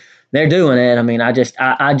 Hey, they're doing it. I mean, I'm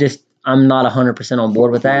not 100% on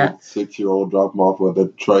board with that. 6-year-old drop them off with a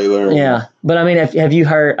trailer. Yeah, but I mean, have you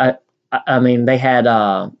heard? I mean, they had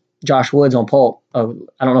Josh Woods on Pulp. I don't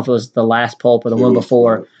know if it was the last Pulp or the one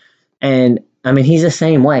before, and I mean, he's the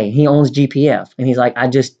same way. He owns GPF, and he's like,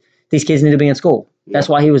 these kids need to be in school. Yeah. That's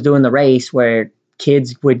why he was doing the race where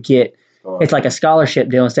kids would get. It's like a scholarship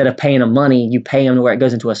deal. Instead of paying them money, you pay them to where it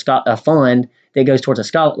goes into a fund that goes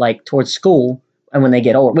towards towards school. And when they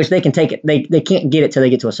get older, which they can take it, they can't get it till they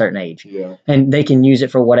get to a certain age. Yeah. And they can use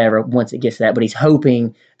it for whatever once it gets to that. But he's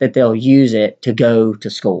hoping that they'll use it to go to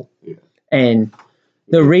school. Yeah. And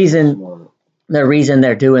the reason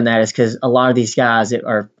they're doing that is because a lot of these guys that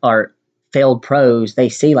are failed pros, they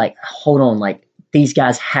see like, hold on, like these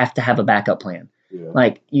guys have to have a backup plan. Yeah.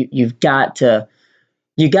 Like you got to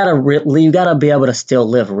be able to still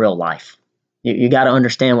live real life. You got to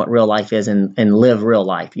understand what real life is and live real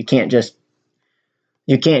life. You can't just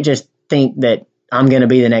think that I'm going to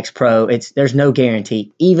be the next pro. There's no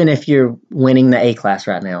guarantee. Even if you're winning the A class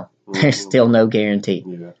right now, there's still no guarantee.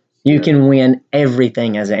 Yeah. You can win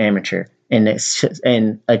everything as an amateur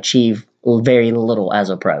and achieve very little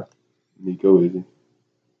as a pro. Nico Easy.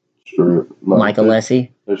 Sure. Michael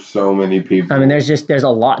Lessie. There's so many people. I mean, there's a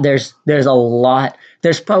lot. There's a lot.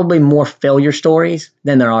 There's probably more failure stories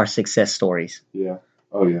than there are success stories. Yeah.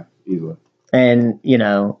 Oh yeah. Easily. And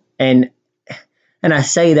and I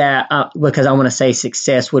say that because I want to say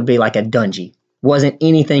success would be like a Dungy. Wasn't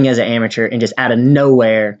anything as an amateur and just out of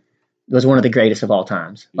nowhere was one of the greatest of all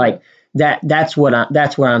times. Yeah. Like that's what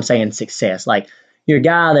I'm saying success. Like your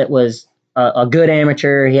guy that was a good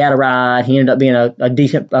amateur, he had a ride, he ended up being a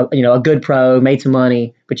decent, a good pro, made some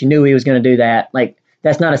money, but you knew he was going to do that. Like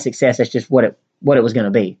that's not a success. That's just what it was going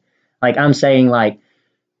to be. Like I'm saying, like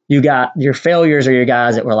you got your failures are your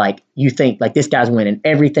guys that were like, you think like this guy's winning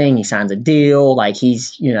everything. He signs a deal. Like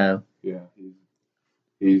he's, Yeah.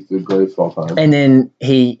 He's the greatest of all time. And then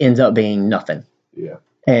he ends up being nothing. Yeah.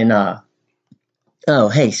 And, oh,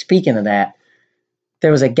 hey, speaking of that,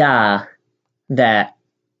 there was a guy that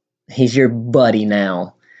he's your buddy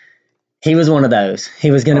now. He was one of those.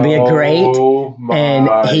 He was going to be a great,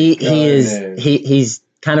 and he's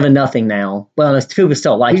kind of a nothing now. Well, people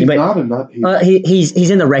still like him, but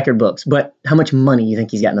he's in the record books. But how much money do you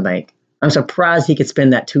think he's got in the bank? I'm surprised he could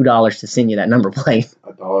spend that $2 to send you that number plate.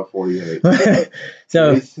 $1.48.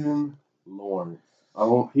 So Jason Lawrence.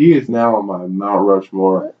 He is now on my Mount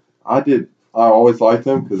Rushmore. I always liked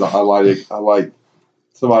him because I like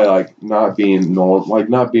somebody like not being normal, like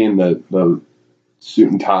not being the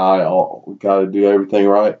suit and tie. Got to do everything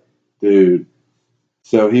right, dude.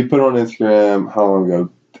 So he put on Instagram how long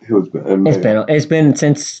ago? It's been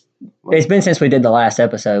since we did the last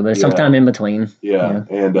episode, but sometime in between. Yeah.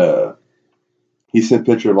 And he sent a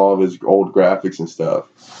picture of all of his old graphics and stuff,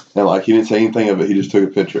 and like he didn't say anything of it. He just took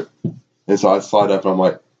a picture, and so I slide up and I'm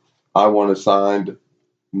like, I want a signed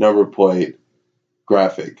number plate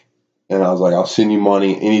graphic, and I was like, I'll send you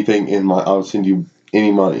money, I'll send you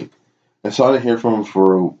any money. And so I didn't hear from him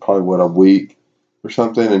for probably a week or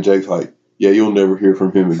something, and Jake's like, yeah, you'll never hear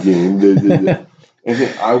from him again. And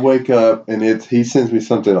then I wake up and he sends me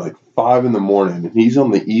something like 5 a.m, and he's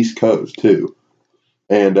on the East Coast too.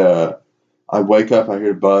 And I wake up, I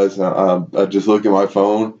hear a buzz, and I just look at my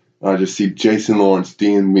phone, and I just see Jason Lawrence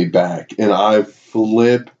DM me back, and I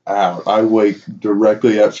flip out. I wake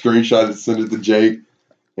directly up, screenshot and send it to Jake,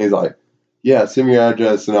 and he's like, yeah, send me your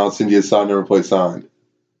address, and I'll send you a signed number plate signed.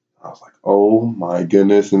 I was like, oh my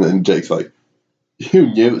goodness. And then Jake's like,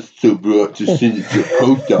 you never sober up to send it to the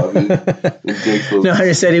post office. And Jake's like, no, I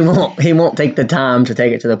just said he won't take the time to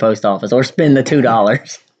take it to the post office or spend the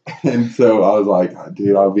 $2. And so I was like,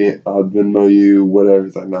 dude, I'll Venmo you, whatever.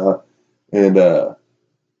 He's like, nah. And a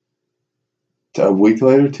week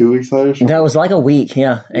later, 2 weeks later? That was like a week,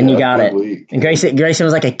 yeah. And you got it. And Grayson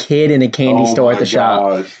was like a kid in a candy store at the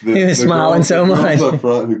shop. He was smiling so much. The up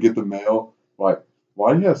front who get the mail, like,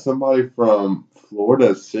 why do you have somebody from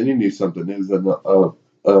Florida sending you something? It was an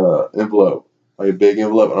envelope, like a big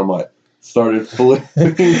envelope, and I'm like, started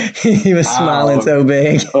flipping. He was smiling so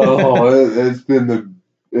big.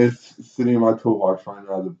 It's sitting in my toolbox right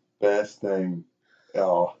now, the best thing.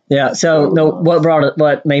 Oh, yeah. So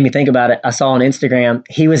what made me think about it? I saw on Instagram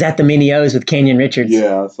he was at the Mini O's with Kenyon Richards.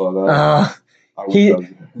 Yeah, I saw that.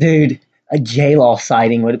 Dude, a J-Law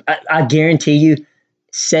sighting would. I guarantee you.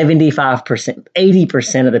 75%,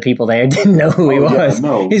 80% of the people there didn't know who he was.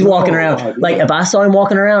 He's walking around. God, like, if I saw him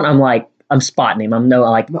walking around, I'm spotting him. No,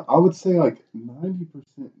 I would say like 90%.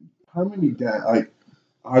 How many dads? Like,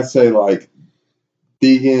 I'd say like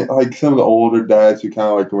Deegan, like some of the older dads who kind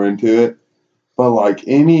of like were into it. But like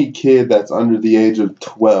any kid that's under the age of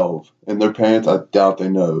 12 and their parents, I doubt they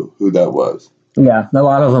know who that was. Yeah, a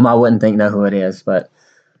lot of them I wouldn't think know who it is. But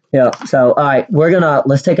yeah, so all right,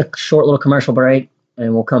 let's take a short little commercial break.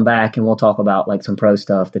 And we'll come back and we'll talk about like some pro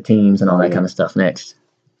stuff, the teams and all that kind of stuff next.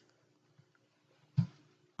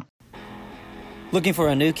 Looking for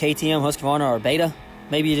a new KTM Husqvarna or Beta?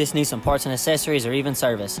 Maybe you just need some parts and accessories or even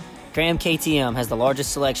service. Graham KTM has the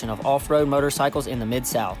largest selection of off-road motorcycles in the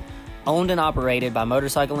Mid-South. Owned and operated by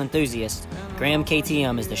motorcycle enthusiasts, Graham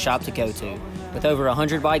KTM is the shop to go to. With over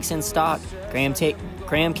 100 bikes in stock, Graham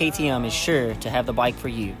KTM is sure to have the bike for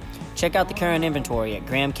you. Check out the current inventory at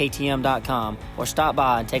grahamktm.com or stop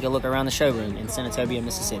by and take a look around the showroom in Senatobia,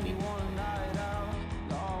 Mississippi.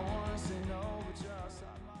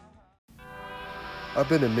 I've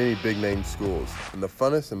been to many big-name schools, and the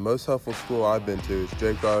funnest and most helpful school I've been to is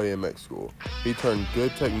Jake Riley MX School. He turned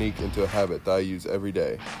good technique into a habit that I use every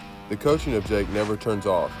day. The coaching of Jake never turns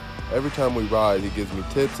off. Every time we ride, he gives me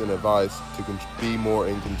tips and advice to be more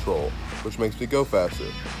in control, which makes me go faster.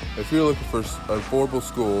 If you're looking for an affordable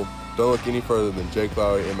school, don't look any further than Jake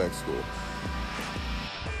Riley MX School.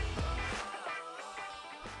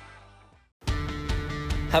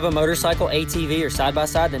 Have a motorcycle, ATV, or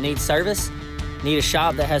side-by-side that needs service? Need a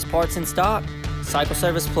shop that has parts in stock? Cycle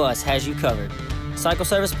Service Plus has you covered. Cycle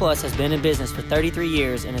Service Plus has been in business for 33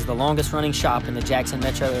 years and is the longest-running shop in the Jackson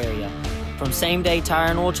metro area. From same-day tire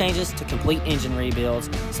and oil changes to complete engine rebuilds,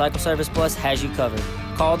 Cycle Service Plus has you covered.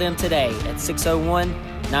 Call them today at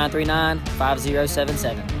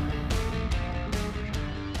 601-939-5077.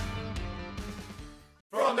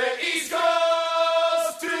 From the East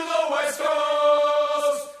Coast to the West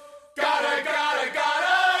Coast, gotta go.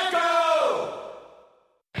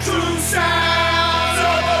 True sounds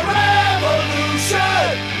of a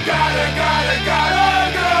revolution, gotta go.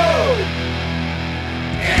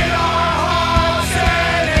 In our hearts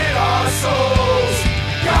and in our souls,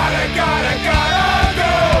 gotta go.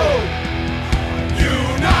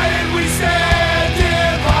 United we stand,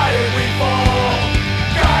 divided we fall,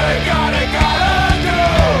 gotta go.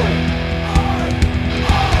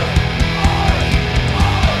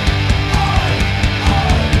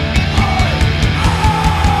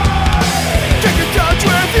 Take a touch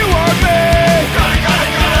with you or me.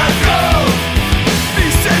 Gotta go. Be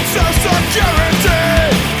sense of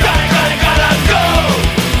security. Gotta go.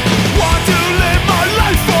 Want to live my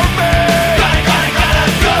life for me. Gotta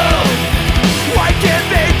go. Why can't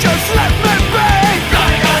they just let me be?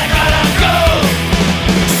 Gotta go.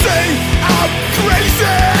 Say I'm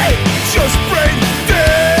crazy. Just bring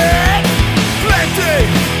it. Planting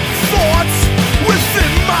thoughts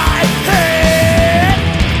within my head.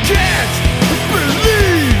 Can't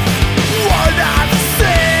believe what I've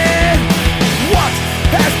seen. What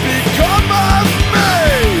has become of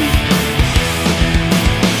me?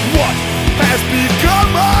 What has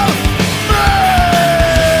become of me?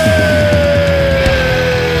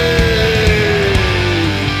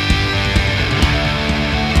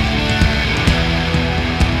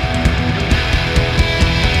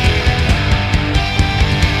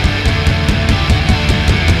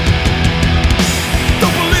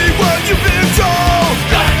 Don't believe what you've been told.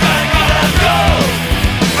 Gotta go.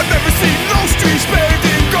 I've never seen no streets paved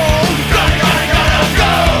in gold. Gotta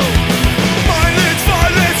go. Violence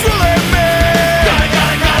really mean.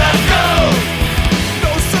 Gotta go. No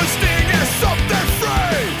such thing as something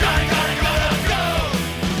free. Gotta go.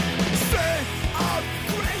 Say I'm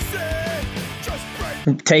crazy. Just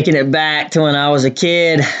break. Taking it back to when I was a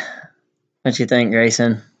kid. What you think,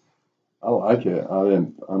 Grayson? I like it.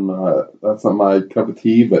 I'm not. That's not my cup of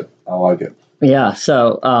tea, but I like it. Yeah.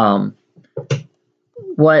 So,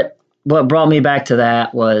 what brought me back to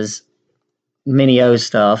that was Mini O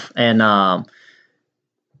stuff, and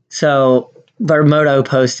so Vermoto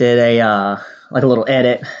posted a little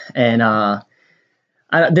edit, and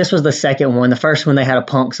this was the second one. The first one they had a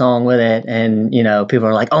punk song with it, and people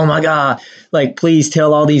are like, "Oh my god! Like, please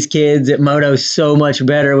tell all these kids that Moto's so much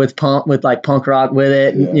better with punk rock with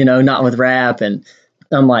it, Yeah. not with rap." And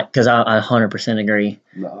I'm like, because I 100% agree.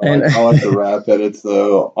 No, I like the rap edits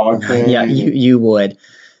though. Octane. Yeah, you would.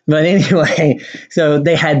 But anyway, so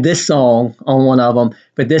they had this song on one of them,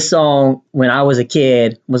 but this song, when I was a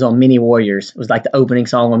kid, was on Mini Warriors. It was like the opening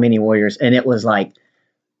song on Mini Warriors, and it was like,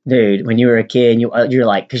 dude, when you were a kid, you're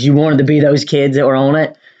like, because you wanted to be those kids that were on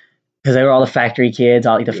it, because they were all the factory kids,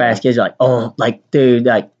 all like the fast kids. You're like, oh, like, dude,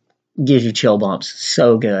 like, gives you chill bumps.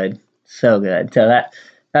 So good, so good. So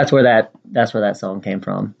that's where that song came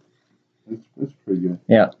from. It's pretty good.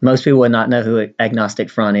 Yeah, most people would not know who Agnostic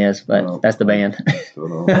Front is, but No, that's the band. Still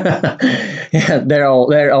don't. Yeah, they're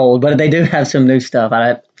old, but they do have some new stuff.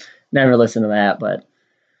 I never listened to that, but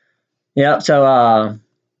yeah. So,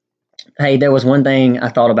 hey, there was one thing I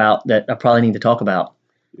thought about that I probably need to talk about.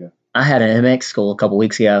 Yeah. I had an MX school a couple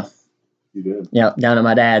weeks ago. You did. Yeah, down at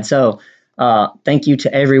my dad's. So, thank you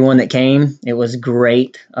to everyone that came. It was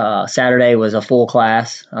great. Saturday was a full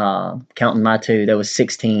class. Counting my two, there was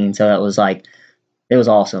 16. So that was it was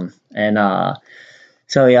awesome. And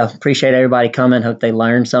So yeah, appreciate everybody coming. Hope they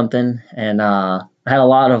learned something. And I had a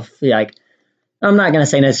lot of like, I'm not going to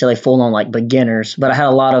say necessarily full on like beginners, but I had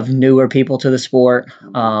a lot of newer people to the sport.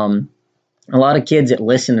 A lot of kids that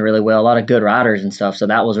listened really well, a lot of good riders and stuff. So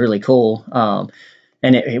that was really cool.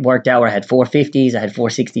 And it worked out where I had 450s, I had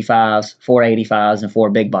 465s, 485s, and 4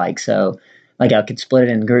 big bikes. So like I could split it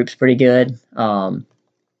in groups pretty good.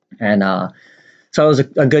 So it was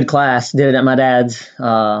a good class. Did it at my dad's,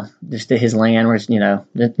 just at his land where it's,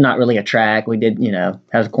 it's not really a track. We did,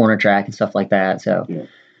 have a corner track and stuff like that. So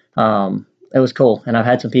it was cool. And I've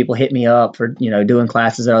had some people hit me up for, doing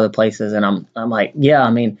classes at other places. And I'm like, yeah,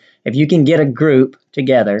 I mean, if you can get a group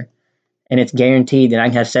together and it's guaranteed that I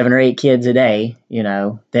can have 7 or 8 kids a day,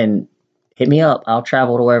 then hit me up. I'll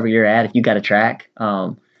travel to wherever you're at if you got a track.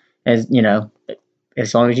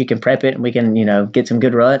 As long as you can prep it and we can, get some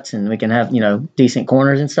good ruts and we can have, decent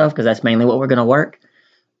corners and stuff, because that's mainly what we're going to work.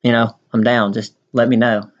 I'm down. Just let me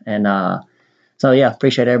know. And so, yeah,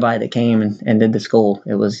 appreciate everybody that came and did the school.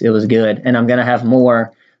 It was good. And I'm going to have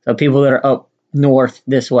more. So people that are up north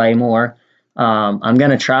this way more, I'm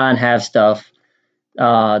going to try and have stuff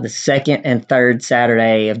the 2nd and 3rd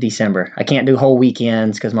Saturday of December. I can't do whole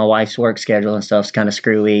weekends because my wife's work schedule and stuff's kind of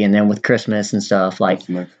screwy. And then with Christmas and stuff, like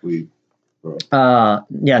next week. Yeah,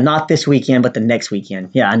 not this weekend, but the next weekend.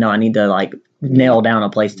 Yeah, I know I need to like nail down a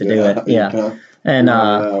place to do it. Yeah. And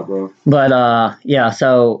so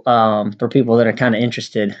for people that are kind of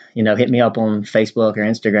interested, hit me up on Facebook or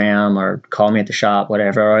Instagram or call me at the shop,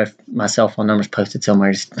 whatever. Or if my cell phone number's posted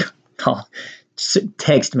somewhere, just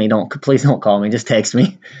text me. Please don't call me. Just text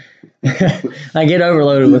me. I get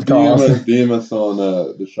overloaded with calls. DM us on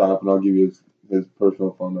the shop, and I'll give you his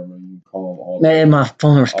personal phone number. You can call him all day. Man, my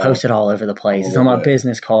phone number's posted all over the place. It's on my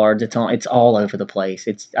business cards. It's all over the place.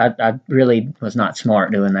 I really was not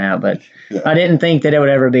smart doing that, but I didn't think that it would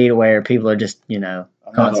ever be to where people are just,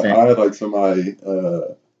 constant. I had like somebody,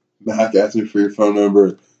 Mac asked me for your phone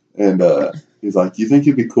number, and he's like, "You think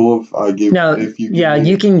it'd be cool if I give?" No, if you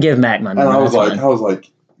you can give Mac my number. And I was like,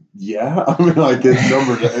 yeah. I mean, like his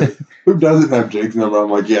number. Who doesn't have Jake's number? I'm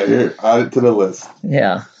like, yeah, here, add it to the list.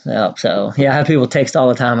 Yeah. So I have people text all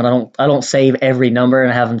the time, and I don't save every number,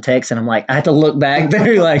 and I have them text, and I'm like, I have to look back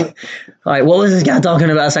very like, what was this guy talking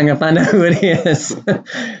about? So I can find out who it is.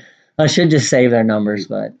 I should just save their numbers,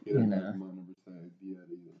 but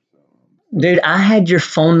Dude, I had your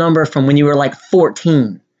phone number from when you were like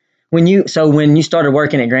 14. When you started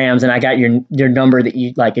working at Graham's, and I got your number that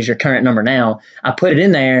you like is your current number now, I put it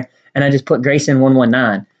in there, and I just put Grayson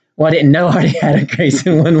 119. Well, I didn't know I already had a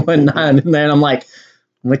Grayson 119 in there, and I'm like,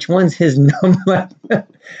 which one's his number? I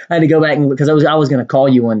had to go back because I was going to call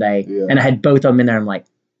you one day, and I had both of them in there. I'm like,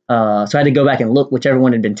 so I had to go back and look whichever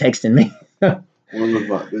one had been texting me. The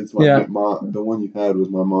one you had was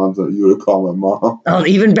my mom's. You would have called my mom. Oh,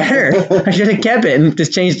 even better. I should have kept it and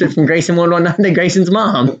just changed it from Grayson 119 to Grayson's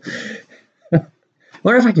mom.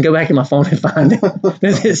 Wonder if I can go back in my phone and find it.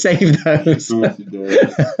 Does it save those? You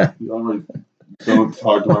already don't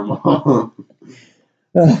talk to my mom.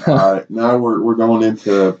 All right, now we're going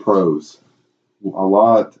into pros. A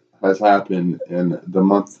lot has happened in the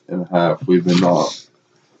month and a half we've been off.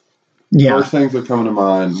 Yeah. First things that come to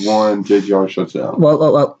mind: 1, JGR shuts down.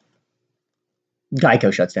 Well,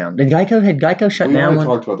 Geico shuts down. Had Geico shut down? We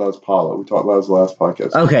talked about that was Paula. We talked about that was the last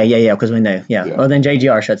podcast. Okay, yeah, because we knew. Yeah. Well, then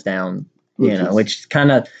JGR shuts down. Which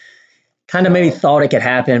kind of maybe thought it could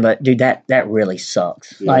happen, but dude, that really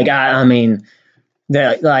sucks. Yeah. Like I mean,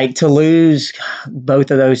 to lose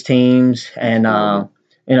both of those teams, and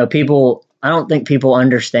people. I don't think people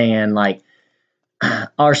understand like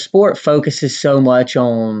our sport focuses so much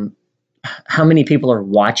on how many people are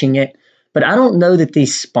watching it, but I don't know that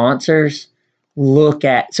these sponsors look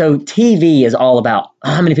at. So TV is all about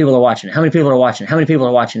how many people are watching it, how many people are watching it, how many people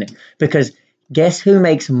are watching it. Because guess who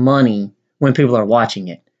makes money when people are watching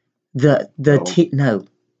it? NBC,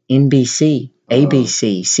 ABC,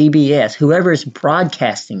 CBS, whoever is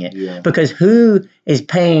broadcasting it. Yeah. Because who is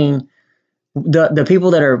paying the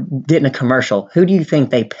people that are getting a commercial? Who do you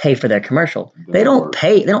think they pay for their commercial? They don't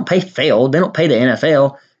pay Phil. They don't pay the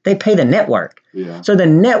NFL. They pay the network. Yeah. So the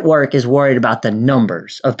network is worried about the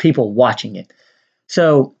numbers of people watching it.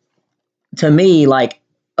 So to me, I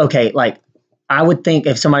would think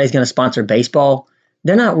if somebody's going to sponsor baseball,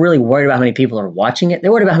 they're not really worried about how many people are watching it.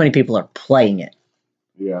 They're worried about how many people are playing it.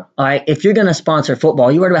 Yeah. All right. If you're going to sponsor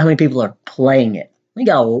football, you're worried about how many people are playing it.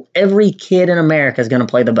 Every kid in America is going to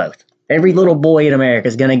play the both. Every little boy in America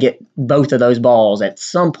is going to get both of those balls at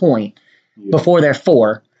some point before they're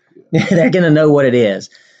 4. Yeah. They're going to know what it is.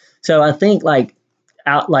 So I think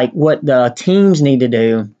what the teams need to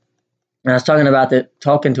do And I was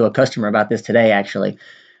talking to a customer about this today, actually.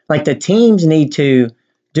 Like the teams need to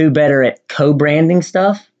do better at co-branding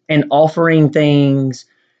stuff and offering things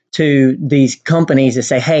to these companies to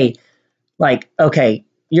say, hey, like, okay,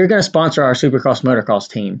 you're going to sponsor our Supercross motocross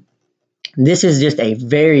team. This is just a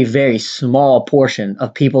very, very small portion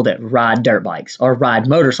of people that ride dirt bikes or ride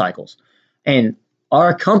motorcycles. And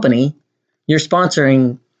our company, you're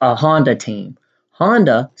sponsoring a Honda team.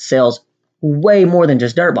 Honda sells way more than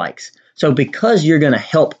just dirt bikes. So because you're going to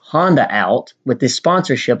help Honda out with this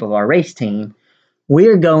sponsorship of our race team,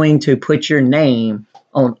 we're going to put your name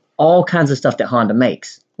on all kinds of stuff that Honda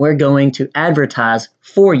makes. We're going to advertise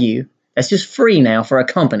for you. That's just free now for a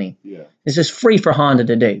company. Yeah. It's just free for Honda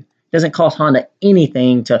to do. It doesn't cost Honda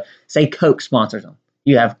anything to say Coke sponsors them.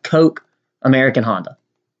 You have Coke, American Honda.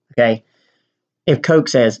 Okay? If Coke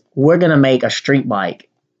says, we're going to make a street bike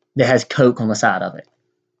that has Coke on the side of it.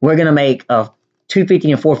 We're going to make a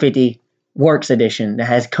 250 and 450 Works edition that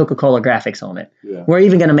has Coca-Cola graphics on it. Yeah. We're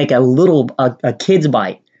even going to make a kid's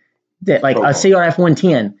bike that like a CRF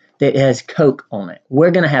 110 that has Coke on it.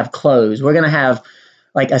 We're going to have clothes. We're going to have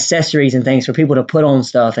like accessories and things for people to put on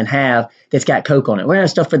stuff and have that's got Coke on it. We're going to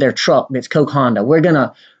have stuff for their truck that's Coke Honda. We're going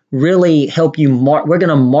to really help you we're going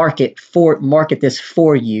to market this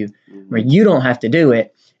for you where you don't have to do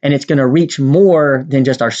it. And it's going to reach more than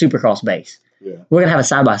just our Supercross base. Yeah. We're going to have a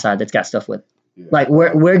side-by-side that's got stuff with it. Yeah. Like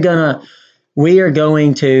we are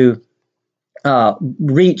going to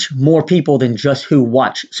reach more people than just who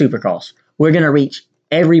watch Supercross. We're going to reach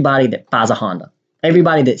everybody that buys a Honda,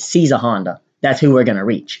 everybody that sees a Honda. That's who we're going to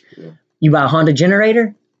reach. Yeah. You buy a Honda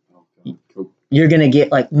generator, Cool. You're going to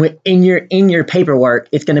get like in your paperwork,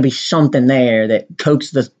 it's going to be something there that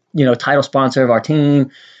Coke's the title sponsor of our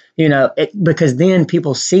team. Because then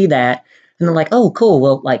people see that and they're like, oh, cool.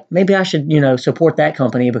 Well, like maybe I should support that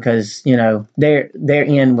company because they're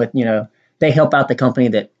in with they help out the company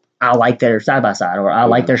that I like their side by side or I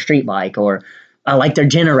like their street bike or I like their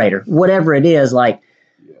generator, whatever it is. Like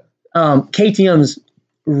KTM's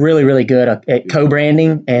really, really good at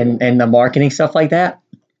co-branding and the marketing stuff like that.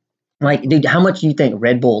 Like, dude, how much do you think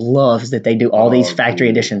Red Bull loves that they do all these factory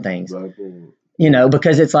edition things?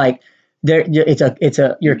 Because it's like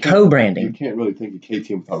you're co-branding. You can't really think of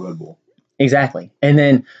KTM without Red Bull. Exactly. And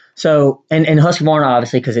then and Husqvarna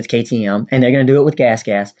obviously because it's KTM and they're gonna do it with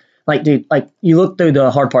gas. Like, dude, like you look through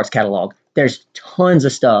the hard parts catalog, there's tons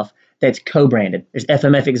of stuff that's co-branded. There's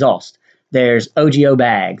FMF exhaust. There's OGO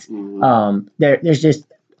bags. Mm-hmm. There's just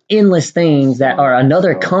endless things that are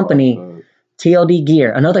another company, TLD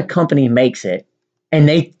gear, another company makes it, and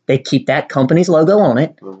they keep that company's logo on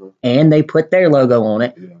it, and they put their logo on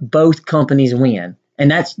it. Yeah. Both companies win,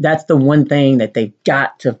 and that's the one thing that they've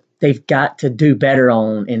got to do better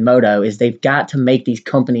on in moto is they've got to make these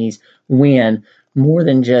companies win more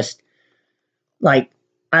than just like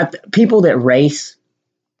people that race.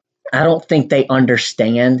 I don't think they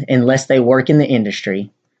understand unless they work in the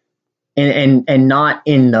industry and not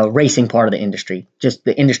in the racing part of the industry, just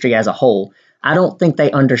the industry as a whole. I don't think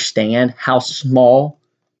they understand how small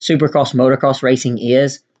Supercross motocross racing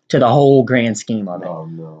is to the whole grand scheme of it. Oh,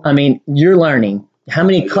 no. I mean, you're learning. How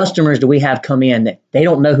many customers do we have come in that they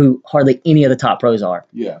don't know who hardly any of the top pros are?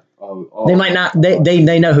 Yeah. They might not.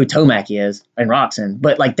 They know who Tomac is and Roxon,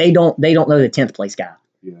 but like they don't know the 10th place guy.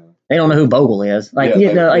 Yeah. They don't know who Bogle is. Like I'm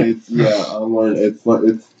learning.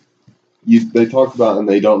 They talk about and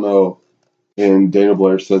they don't know. And Dana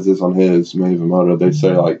Blair says this on his Maven Moto. They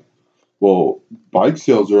say like, well, bike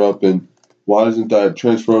sales are up, and why doesn't that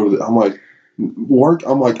transfer over? I'm like,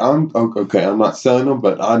 I'm okay. I'm not selling them,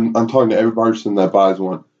 but I'm talking to every person that buys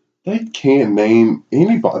one. They can't name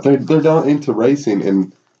anybody. They're not into racing,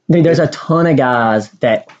 and there's a ton of guys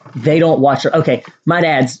that they don't watch. Okay, my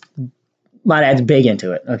dad's big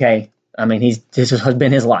into it. Okay, I mean this has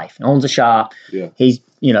been his life. He owns a shop. Yeah. He's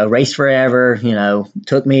raced forever.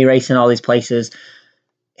 Took me racing all these places.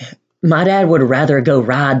 My dad would rather go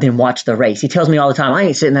ride than watch the race. He tells me all the time, I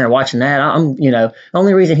ain't sitting there watching that. The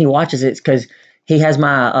only reason he watches it is because he has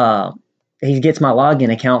he gets my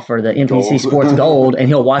login account for the NPC Sports Gold, and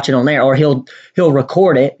he'll watch it on there, or he'll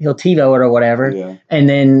record it, he'll TiVo it or whatever, and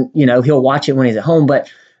then he'll watch it when he's at home.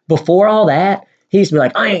 But before all that, he used to be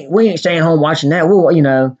like, we ain't staying home watching that.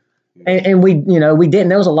 And we didn't.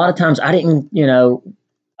 There was a lot of times I didn't,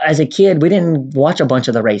 as a kid, we didn't watch a bunch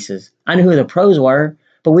of the races. I knew who the pros were,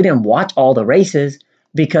 but we didn't watch all the races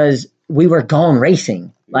because we were gone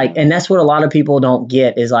racing. Like, and that's what a lot of people don't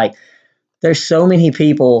get is like, there's so many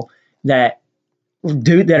people that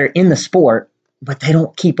are in the sport, but they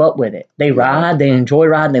don't keep up with it. They ride, they enjoy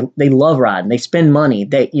riding, they love riding, they spend money,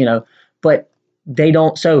 but they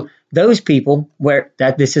don't. So those people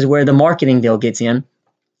this is where the marketing deal gets in.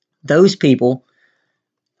 Those people,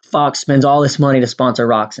 Fox spends all this money to sponsor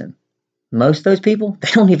Roxon. Most of those people,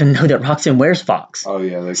 they don't even know that Roxon wears Fox. Oh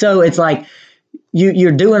yeah. So it's like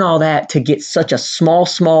you're doing all that to get such a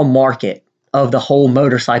small market of the whole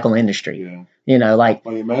motorcycle industry. Yeah. You know, like.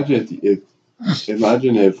 Well, imagine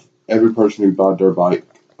if every person who bought their bike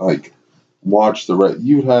like watched the race,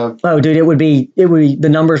 you'd have. Oh, dude, it would be the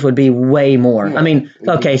numbers would be way more. Yeah, I mean,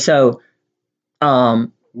 okay, so.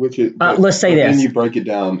 Let's say this. Then you break it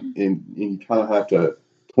down, and you kind of have to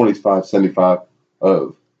 25, 75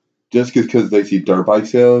 of just because they see dirt bike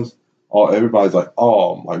sales, everybody's like,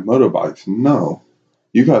 oh, like motorbikes. No,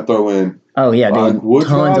 you got to throw in. Oh yeah, like, dude,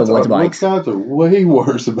 tons of wood bikes. Wood guys are way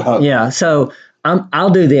worse about. Yeah, so I'll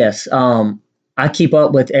do this. I keep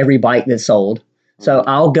up with every bike that's sold. So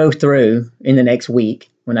I'll go through in the next week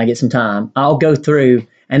when I get some time. I'll go through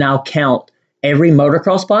and I'll count every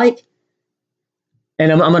motocross bike.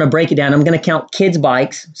 And I'm going to break it down. I'm going to count kids'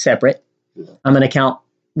 bikes separate. Yeah. I'm going to count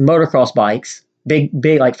motocross bikes, big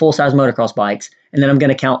like full-size motocross bikes, and then I'm going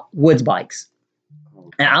to count woods bikes.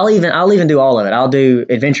 And I'll even do all of it. I'll do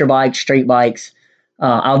adventure bikes, street bikes.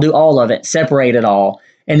 I'll do all of it, separate it all,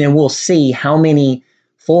 and then we'll see how many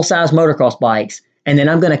full-size motocross bikes. And then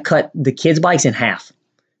I'm going to cut the kids' bikes in half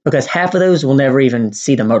because half of those will never even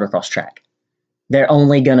see the motocross track. They're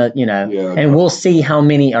only going to, and we'll see how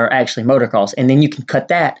many are actually motocross. And then you can cut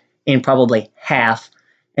that in probably half.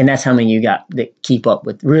 And that's how many you got that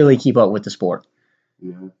really keep up with the sport.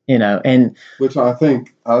 Yeah. And which I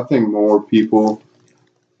think more people,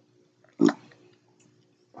 it's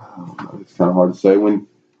kind of hard to say when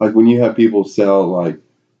you have people sell, like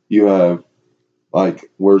you have,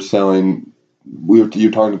 like you're talking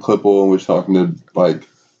to Clipple and we're talking to like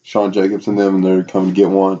Sean Jacobs and them and they're coming to get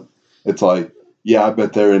one. It's like, yeah, I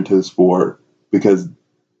bet they're into the sport because,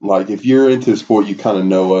 like, if you're into the sport, you kind of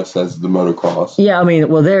know us as the motocross. Yeah, I mean,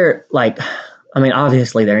 well,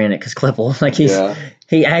 obviously they're in it because Clipple, like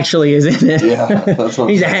he actually is in it. Yeah, that's what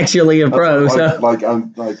he's actually a pro.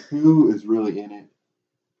 I'm like, who is really in it?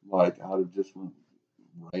 Like, out of just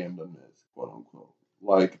randomness, quote unquote.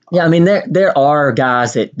 Like, yeah, I mean, there are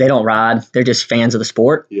guys that they don't ride; they're just fans of the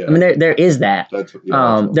sport. Yeah, I mean, there is that.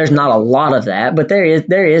 There's not a lot of that, but there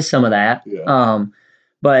is some of that. Yeah.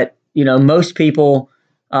 But most people,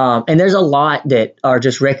 and there's a lot that are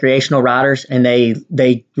just recreational riders, and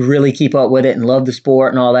they really keep up with it and love the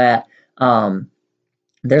sport and all that.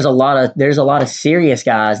 There's a lot of serious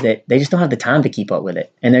guys that they just don't have the time to keep up with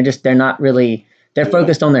it, and they're not really. They're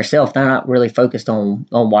focused on themselves. They're not really focused on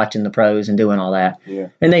watching the pros and doing all that. Yeah.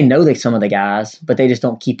 And they know some of the guys, but they just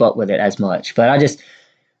don't keep up with it as much. But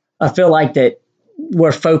I feel like that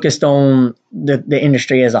we're focused on the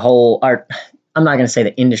industry as a whole. I'm not going to say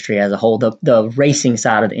the industry as a whole. The racing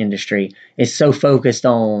side of the industry is so focused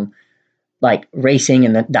on like racing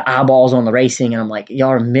and the eyeballs on the racing. And I'm like, y'all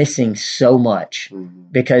are missing so much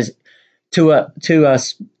because to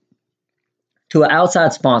an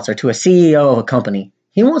outside sponsor, to a CEO of a company,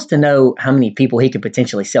 he wants to know how many people he could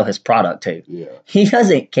potentially sell his product to. Yeah. He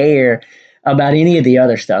doesn't care about any of the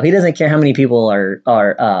other stuff. He doesn't care how many people are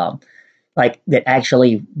like that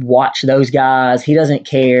actually watch those guys. He doesn't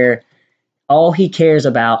care. All he cares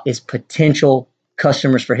about is potential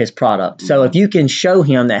customers for his product. So if you can show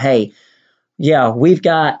him that, hey, yeah, we've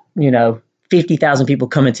got 50,000 people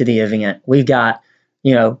coming to the event. We've got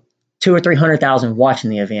 200,000 or 300,000 watching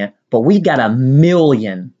the event. But we've got 1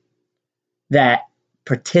 million that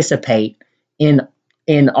participate in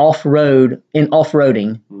off-roading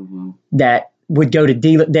that would go to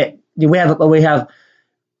dealer that we have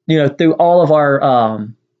through all of our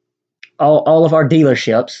all of our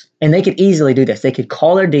dealerships, and they could easily do this. They could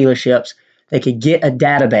call their dealerships, they could get a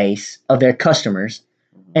database of their customers,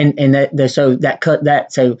 and that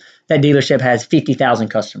dealership has 50,000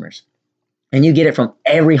 customers. And you get it from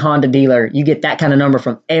every Honda dealer. You get that kind of number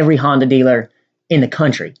from every Honda dealer in the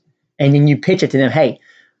country. And then you pitch it to them, hey,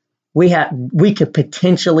 we could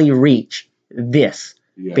potentially reach this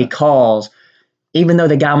because even though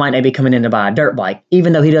the guy might not be coming in to buy a dirt bike,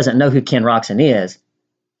 even though he doesn't know who Ken Roxon is,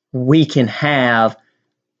 we can have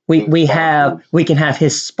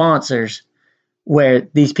his sponsors where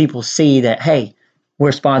these people see that, hey,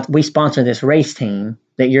 we sponsor this race team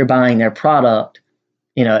that you're buying their product.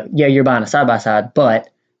 You're buying a side-by-side, but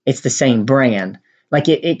it's the same brand. Like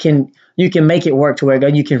you can make it work to where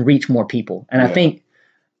you can reach more people. And I think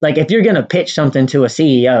like if you're going to pitch something to a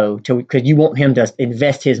CEO because you want him to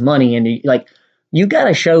invest his money into, like, you got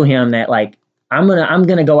to show him that, like, I'm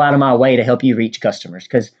going to go out of my way to help you reach customers.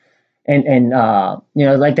 Cause,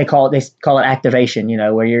 like they call it activation,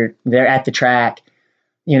 where they're at the track,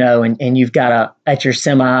 and you've got at your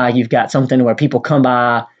semi, you've got something where people come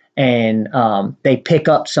by and they pick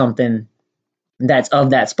up something that's of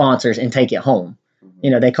that sponsors and take it home.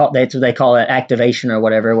 That's what they call it, activation or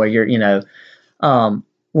whatever, where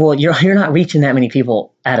well, you're not reaching that many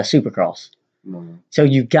people at a Supercross. Mm-hmm. So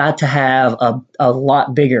you've got to have a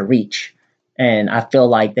lot bigger reach. And I feel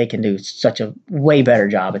like they can do such a way better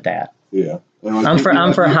job at that. Yeah. I'm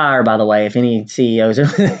for hire, by the way, if any CEOs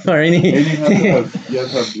or any. And you have to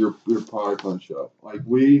have your product on show. Like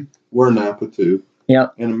we're Napa too.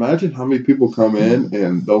 Yep. And imagine how many people come in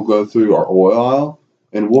and they'll go through our oil aisle,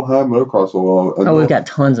 and we'll have motocross oil. And we've got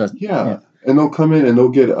tons of. Yeah. And they'll come in and they'll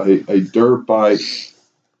get a dirt bike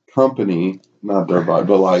company, not dirt bike,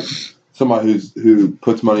 but like somebody who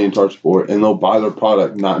puts money into our sport, and they'll buy their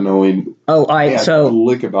product not knowing. Oh, all right. So a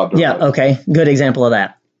lick about dirt yeah. bike. Okay. Good example of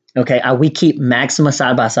that. Okay. We keep Maxima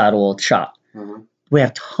side-by-side oil at the shop. Mm-hmm. We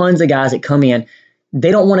have tons of guys that come in.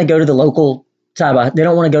 They don't want to go to the local they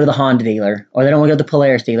don't want to go to the Honda dealer, or they don't want to go to the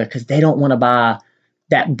Polaris dealer because they don't want to buy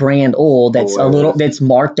that brand oil that's that's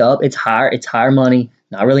marked up. It's higher money,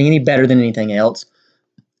 not really any better than anything else.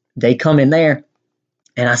 They come in there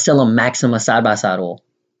and I sell them Maxima side-by-side oil.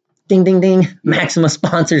 Ding, ding, ding. Maxima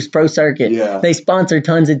sponsors Pro Circuit. Yeah. They sponsor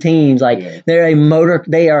tons of teams.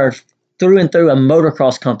 They are through and through a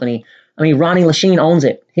motocross company. I mean, Ronnie Lachine owns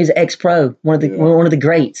it. He's an ex-pro, one of the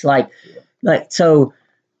greats. So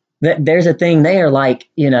there's a thing there.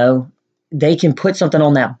 They can put something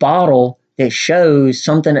on that bottle that shows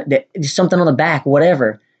something on the back,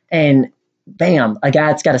 whatever, and bam, a guy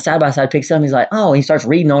that's got a side-by-side picks up and he's like, oh, he starts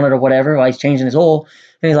reading on it or whatever while he's changing his oil,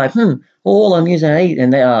 and he's like, oil I'm using 8,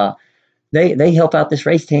 and they help out this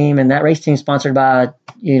race team, and that race team's sponsored by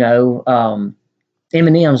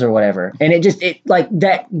M&M's or whatever, and it like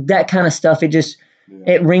that kind of stuff.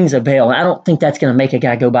 It rings a bell. I don't think that's going to make a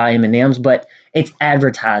guy go buy M&M's, but it's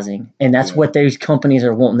advertising, and that's what those companies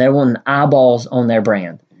are wanting. They're wanting eyeballs on their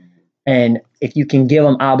brand. And if you can give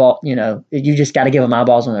them you just got to give them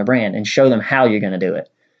eyeballs on their brand and show them how you're going to do it.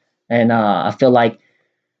 And I feel like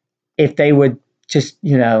if they would just,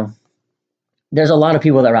 there's a lot of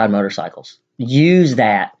people that ride motorcycles. Use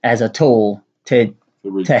that as a tool to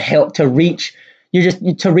help to reach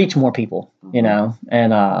more people, And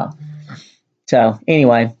so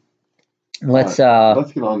anyway, let's get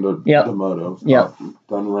on to the moto. Yep.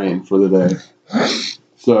 Done rain for the day.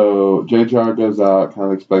 So JTR goes out, kind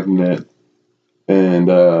of expecting it, and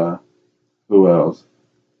who else?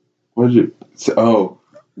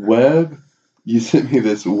 Webb. You sent me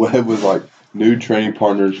this. Webb was like new training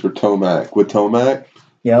partners for Tomac. With Tomac,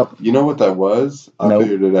 yep. You know what that was? I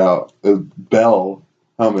figured it out. It was Bell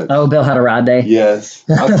helmet. Oh, Bell had a ride day. Yes,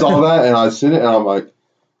 I saw that and I seen it, and I'm like.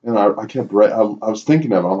 And I kept. I was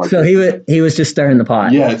thinking of it. I'm like, so he was just stirring the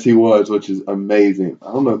pot. Yes, he was, which is amazing.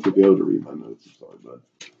 I don't know if he'll be able to read my notes. I'm sorry,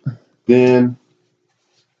 but then,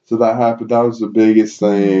 so that happened. That was the biggest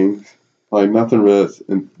thing. Like nothing really,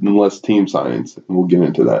 unless team signings, and we'll get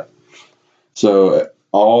into that. So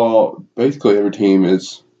basically every team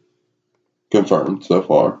is confirmed so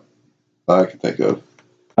far that I can think of.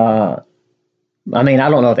 I mean, I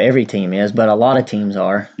don't know if every team is, but a lot of teams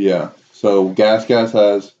are. Yeah. So Gas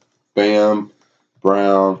has Bam,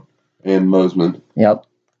 Brown, and Mosman. Yep.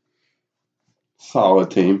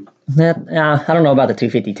 Solid team. I don't know about the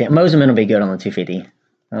 250 team. Mosman will be good on the 250.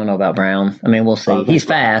 I don't know about Brown. I mean, we'll see. He's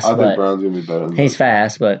fast. I think Brown's gonna be better. He's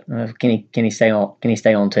fast, but can he stay on? Can he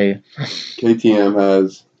stay on too? KTM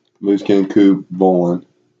has Moose King, Coop, Bolin.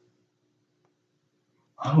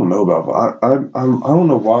 I don't know about. I don't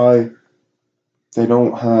know why they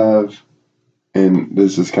don't have. And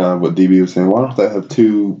this is kind of what DB was saying. Why don't they have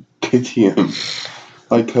 2 KTM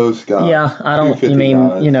like Coast guys? Yeah, I don't. You mean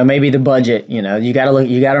guys. Maybe the budget. You got to look.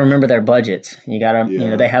 You got to remember their budgets. You got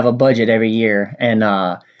to. They have a budget every year, and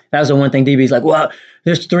that was the one thing DB's like. Well,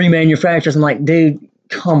 there's 3 manufacturers. I'm like, dude,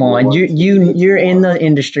 come on. You're in the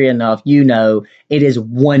industry enough. It is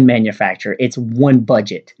one manufacturer. It's one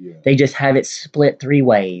budget. Yeah. They just have it split 3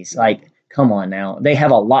 ways. Like, come on now. They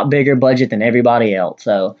have a lot bigger budget than everybody else.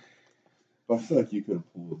 So. I feel like you could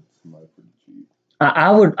have pulled somebody pretty cheap.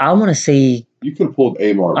 I want to see. You could have pulled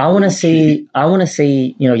Amar. I want to see.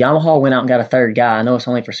 Yamaha went out and got a 3rd guy. I know it's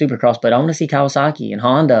only for Supercross, but I want to see Kawasaki and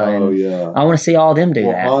Honda. I want to see all of them do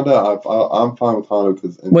that. Honda, I'm fine with Honda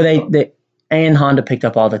because. Well, and Honda picked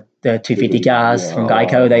up all the 250 guys from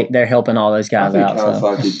Geico. They're helping all those guys out.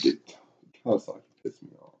 Kawasaki pissed me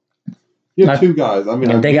off. You have 2 guys. I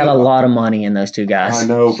mean, they got a lot of money in those 2 guys. I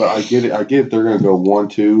know, but I get it. They're going to go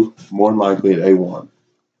 1-2, more than likely at A1.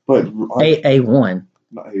 But A1.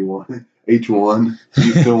 Not A1. H1.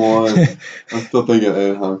 Houston 1. I'm still thinking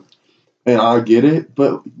Anaheim. And I get it,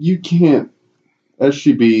 but you can't.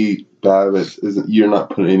 SGB Babbitt isn't. You're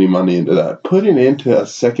not putting any money into that. Put it into a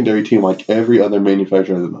secondary team like every other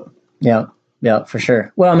manufacturer has done. Yeah, for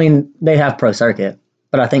sure. Well, I mean, they have Pro Circuit,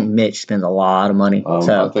 but I think Mitch spends a lot of money.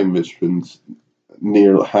 I think Mitch spends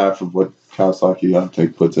near half of what Kawasaki, I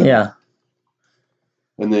think, puts in. Yeah.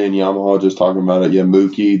 And then Yamaha, just talking about it. Yeah,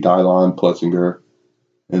 Mookie, Dylon, Plessinger.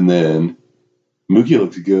 And then Mookie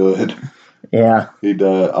looks good. Yeah. He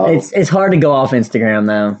does. It's hard to go off Instagram,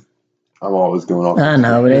 though. I'm always going off. I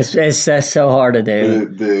know, but it's that's so hard to do.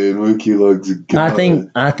 Dude, Mookie looks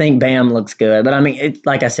good. I think Bam looks good, but I mean,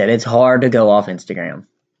 like I said, it's hard to go off Instagram.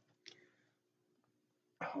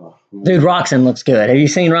 Dude, Roxon looks good. Have you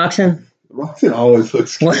seen Roxon? Roxon always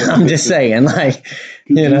looks good. Well, I'm just saying, like,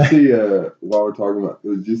 Did you see, while we're talking about,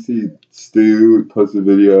 did you see Stu post a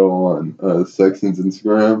video on Sexton's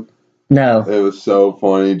Instagram? No. It was so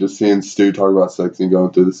funny just seeing Stu talk about Sexton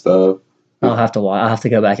going through the stuff. I'll have to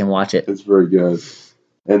go back and watch it. It's very good.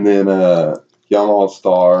 And then Yamaha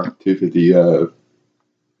Star 250,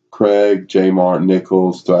 Craig, J. Martin,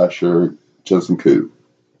 Nichols, Thrasher, Justin Coop. ...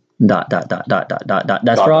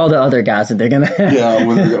 That's for all the other guys that they're gonna have. Yeah,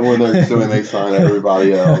 when they sign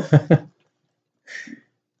everybody else.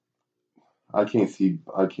 I can't see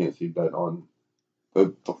betting on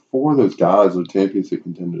the four of those guys are championship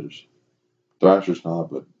contenders. Thrasher's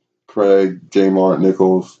not, but Craig, J. Martin,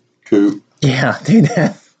 Nichols, Coop. Yeah, dude,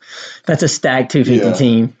 that's a stacked 250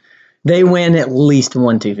 team. They win at least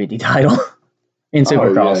one 250 title in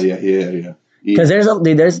Supercross. Yeah. Because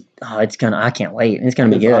I can't wait. It's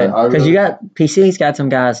gonna be good. Because you got PC's got some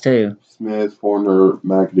guys too. Smith, Fortner,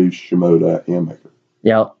 McAdoo, Shimoda, Hammaker.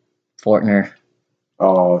 Yep, Fortner.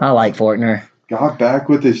 Oh, I like Fortner. Got back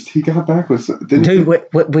with this. He got back with. Dude,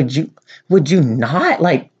 what would you not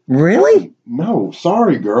like? Really? No,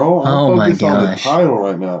 sorry, girl. I'm focused on the title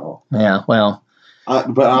right now. Yeah, well.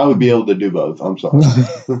 But I would be able to do both. I'm sorry.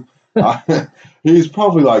 He's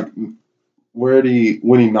probably like, when he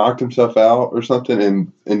knocked himself out or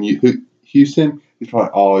something, and Houston, he's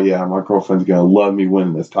probably, oh yeah, my girlfriend's gonna love me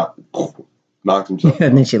winning this time. Knocks himself out.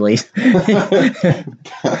 And then she leaves. He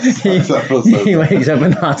wakes up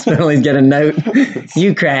in the hospital. He's got a note.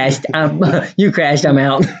 You crashed. I'm out.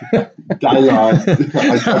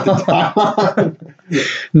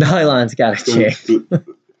 Dylon's got a chick.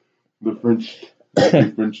 The French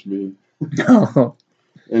me. Oh.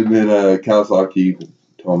 And then Kawasaki,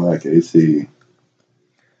 Tomac, AC.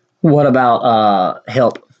 What about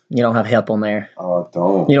Help? You don't have Help on there. I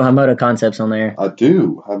don't. You don't have Moto Concepts on there. I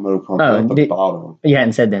do have Moto Concepts at the bottom. You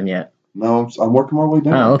hadn't said them yet. No, I'm working my way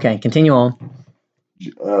down. Oh, okay. Continue on.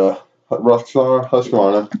 Rockstar,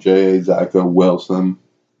 Husqvarna, J.A., Zacco, Wilson.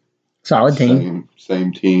 Solid team.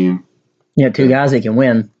 Same team. You have two guys that can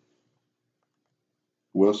win.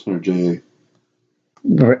 Wilson or J.A.?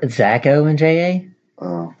 Zacco and J.A.?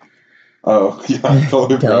 Oh, yeah. I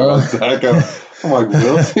totally forgot about Zacco. I'm like,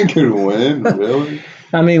 Wilson can win? Really?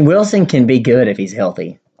 I mean, Wilson can be good if he's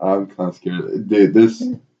healthy. I'm kind of scared. Dude,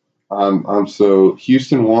 I'm so...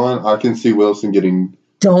 Houston won. I can see Wilson getting...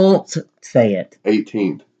 Don't say it.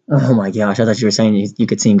 18th. Oh, my gosh. I thought you were saying you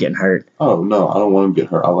could see him getting hurt. Oh, no. I don't want him to get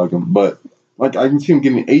hurt. I like him. But, like, I can see him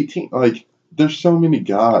getting 18. Like, there's so many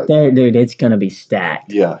guys. Dude, it's going to be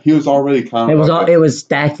stacked. Yeah. He was already kind of... It was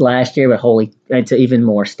stacked last year, but it's even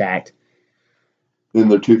more stacked. Then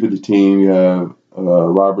their 250 team, you have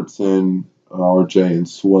Robertson, RJ, and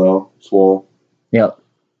Swole. Yep.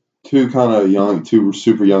 Two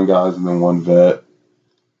super young guys, and then one vet.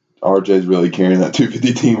 RJ's really carrying that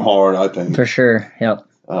 250 team hard, I think. For sure. Yep.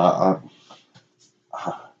 All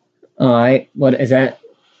right. What is that?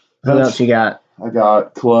 Who else you got? I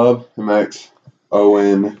got Club, MX,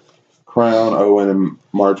 Owen, Crown, Owen, and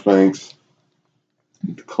Marchbanks.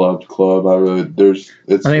 Club.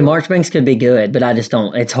 Marchbanks could be good, but I just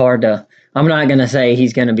don't. It's hard to. I'm not gonna say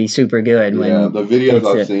he's gonna be super good. Yeah, the videos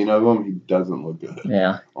I've seen of him, he doesn't look good.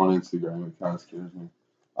 Yeah. On Instagram, it kind of scares me.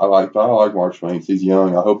 I like Marchbanks. He's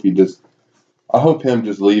young. I hope him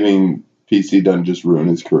just leaving PC doesn't just ruin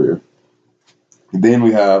his career. Then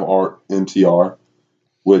we have our MTR,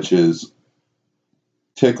 which is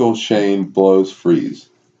Tickle, Shane, Blows, Freeze.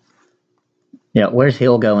 Yeah, where's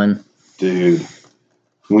Hill going? Dude,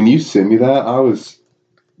 when you sent me that,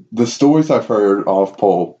 the stories I've heard off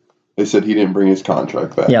poll, they said he didn't bring his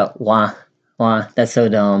contract back. Yeah, why? That's so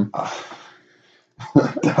dumb.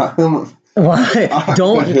 Why?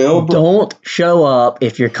 Don't show up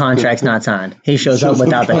if your contract's not signed. He shows up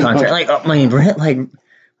without the contract.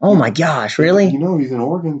 Oh my gosh, really? You know he's in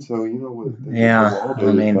Oregon, so you know what. Yeah,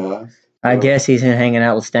 I mean, I guess he's hanging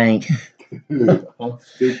out with Stank. Dude,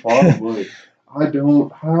 probably.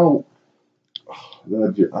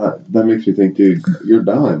 that makes me think, dude, you're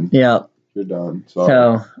done. Yeah. You're done. Sorry.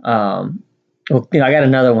 So, well, I got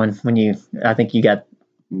another one. I think you got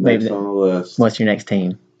Next on the list. What's your next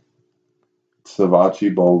team?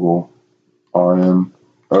 Savachi Bogle, RM,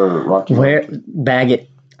 or Rocky Mountain. Baggett?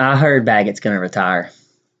 I heard Baggett's going to retire.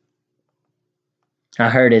 I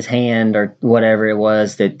heard his hand or whatever it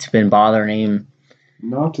was that's been bothering him.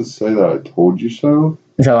 Not to say that I told you so.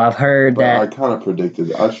 So I've heard but that. I kind of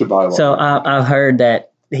predicted it. I should buy one. So I've heard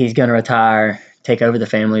that he's going to retire, take over the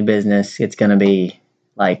family business. It's going to be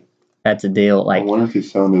like, that's a deal. Like, I wonder if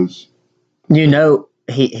he's selling his. You know,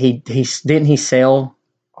 he didn't he sell?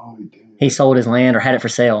 Oh, he did. He sold his land or had it for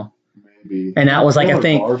sale. Maybe. And that was like, I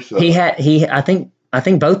think I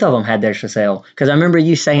think both of them had theirs for sale. Because I remember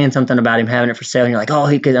you saying something about him having it for sale. And you're like, oh,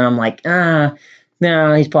 he could. And I'm like,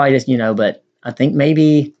 no, he's probably just, but I think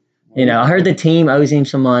maybe, I heard the team owes him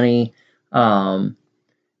some money. And,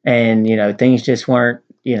 things just weren't,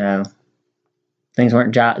 things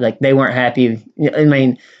weren't, like they weren't happy. I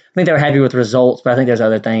mean, I think they were happy with results, but I think there's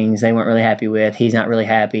other things they weren't really happy with. He's not really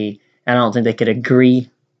happy. And I don't think they could agree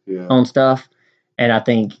on stuff. And I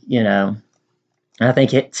think,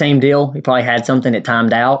 same deal. He probably had something that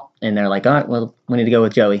timed out, and they're like, all right, well, we need to go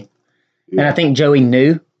with Joey. Yeah. And I think Joey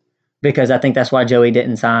knew, because I think that's why Joey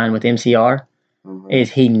didn't sign with MCR,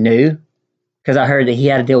 is he knew. Because I heard that he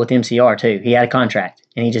had a deal with MCR too. He had a contract,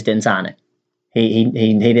 and he just didn't sign it. He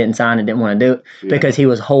didn't sign it, didn't want to do it, because he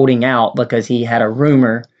was holding out, because he had a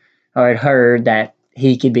rumor or had heard that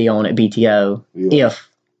he could be on at BTO if,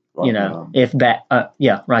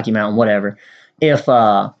 Rocky Mountain, whatever. If,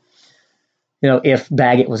 if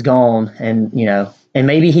Baggett was gone, and, and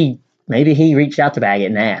maybe he reached out to Baggett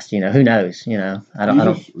and asked, who knows, I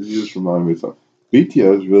don't. You just reminded me of something.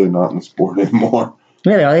 BTO is really not in the sport anymore.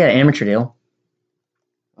 Yeah, they had an amateur deal.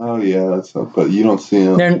 Oh yeah, but you don't see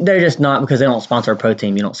them. They're just not, because they don't sponsor a pro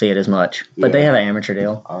team. You don't see it as much, but they have an amateur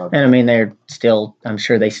deal, and I mean they're still. I'm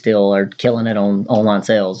sure they still are killing it on online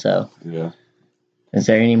sales. So yeah. Is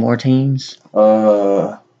there any more teams?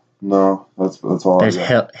 No, that's all. There's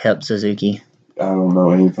Hep Suzuki. I don't know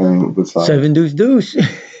anything besides 7 Deuce.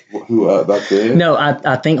 Who? That's it. No,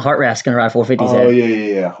 I think Hartraft's gonna ride 450s. Oh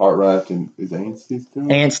yeah. Hartraft and is Anstey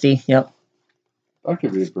still? Anstey, yep. That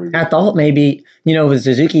could be a pretty good. I thought maybe, with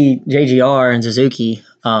Suzuki JGR and Suzuki,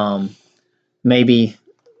 maybe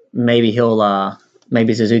he'll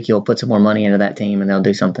maybe Suzuki will put some more money into that team and they'll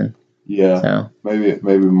do something. Yeah. So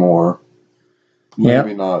maybe more.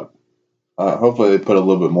 Maybe not. Hopefully they put a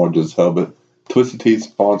little bit more just help. But Twisted Tea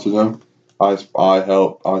sponsors them. I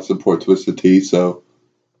support Twisted Tea, so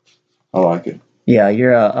I like it. Yeah,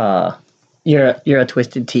 you're a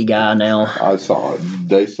Twisted Tea guy now. I saw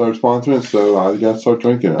they start sponsoring, so I got to start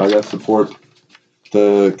drinking. I got to support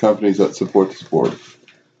the companies that support the sport.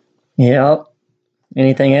 Yep.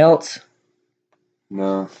 Anything else?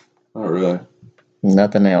 No, not really.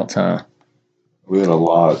 Nothing else, huh? We had a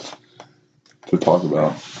lot to talk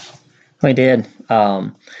about. We did.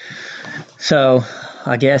 So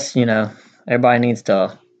I guess, everybody needs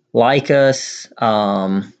to like us,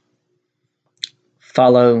 follow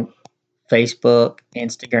Facebook,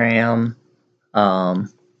 Instagram,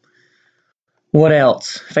 what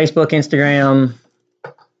else? Facebook, Instagram.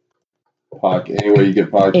 Anywhere you get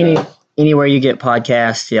podcasts. Anywhere you get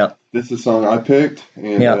podcasts, yep. This is a song I picked.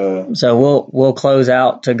 And, so we'll close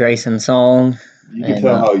out to Grayson's song. You can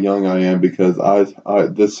tell how young I am because I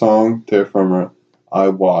this song, Terra Firma, I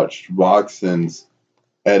watched Roxanne's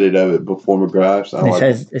edit of it before McGrath's.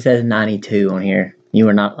 It says 92 on here. You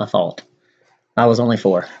were not a fault. I was only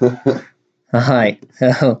 4. All right.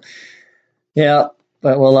 So, yeah,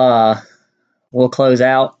 but we'll close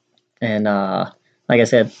out, and like I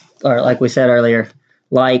said, or like we said earlier,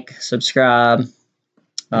 like, subscribe,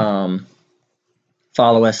 follow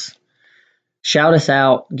us, shout us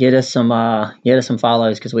out, get us some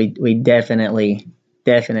follows, because we definitely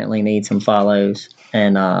need some follows,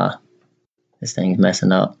 and this thing's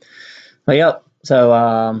messing up. But yep.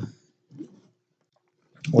 So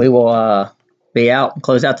we will be out and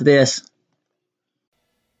close out to this.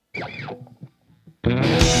 You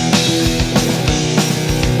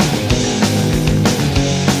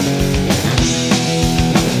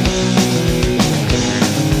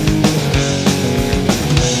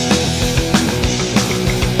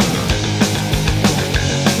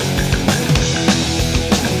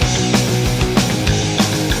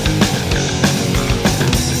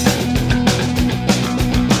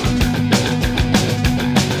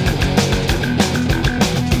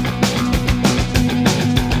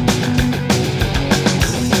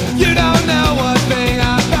don't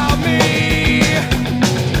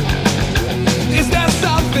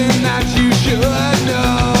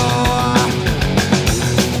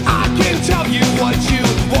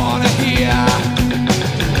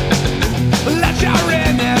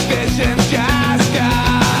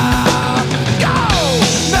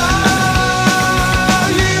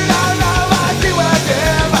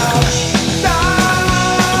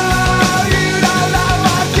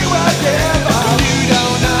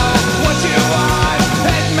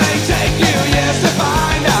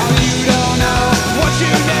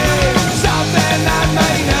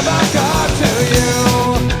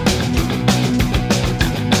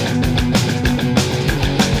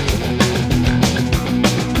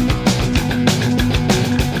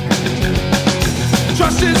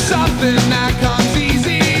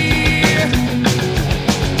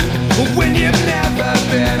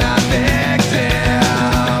then I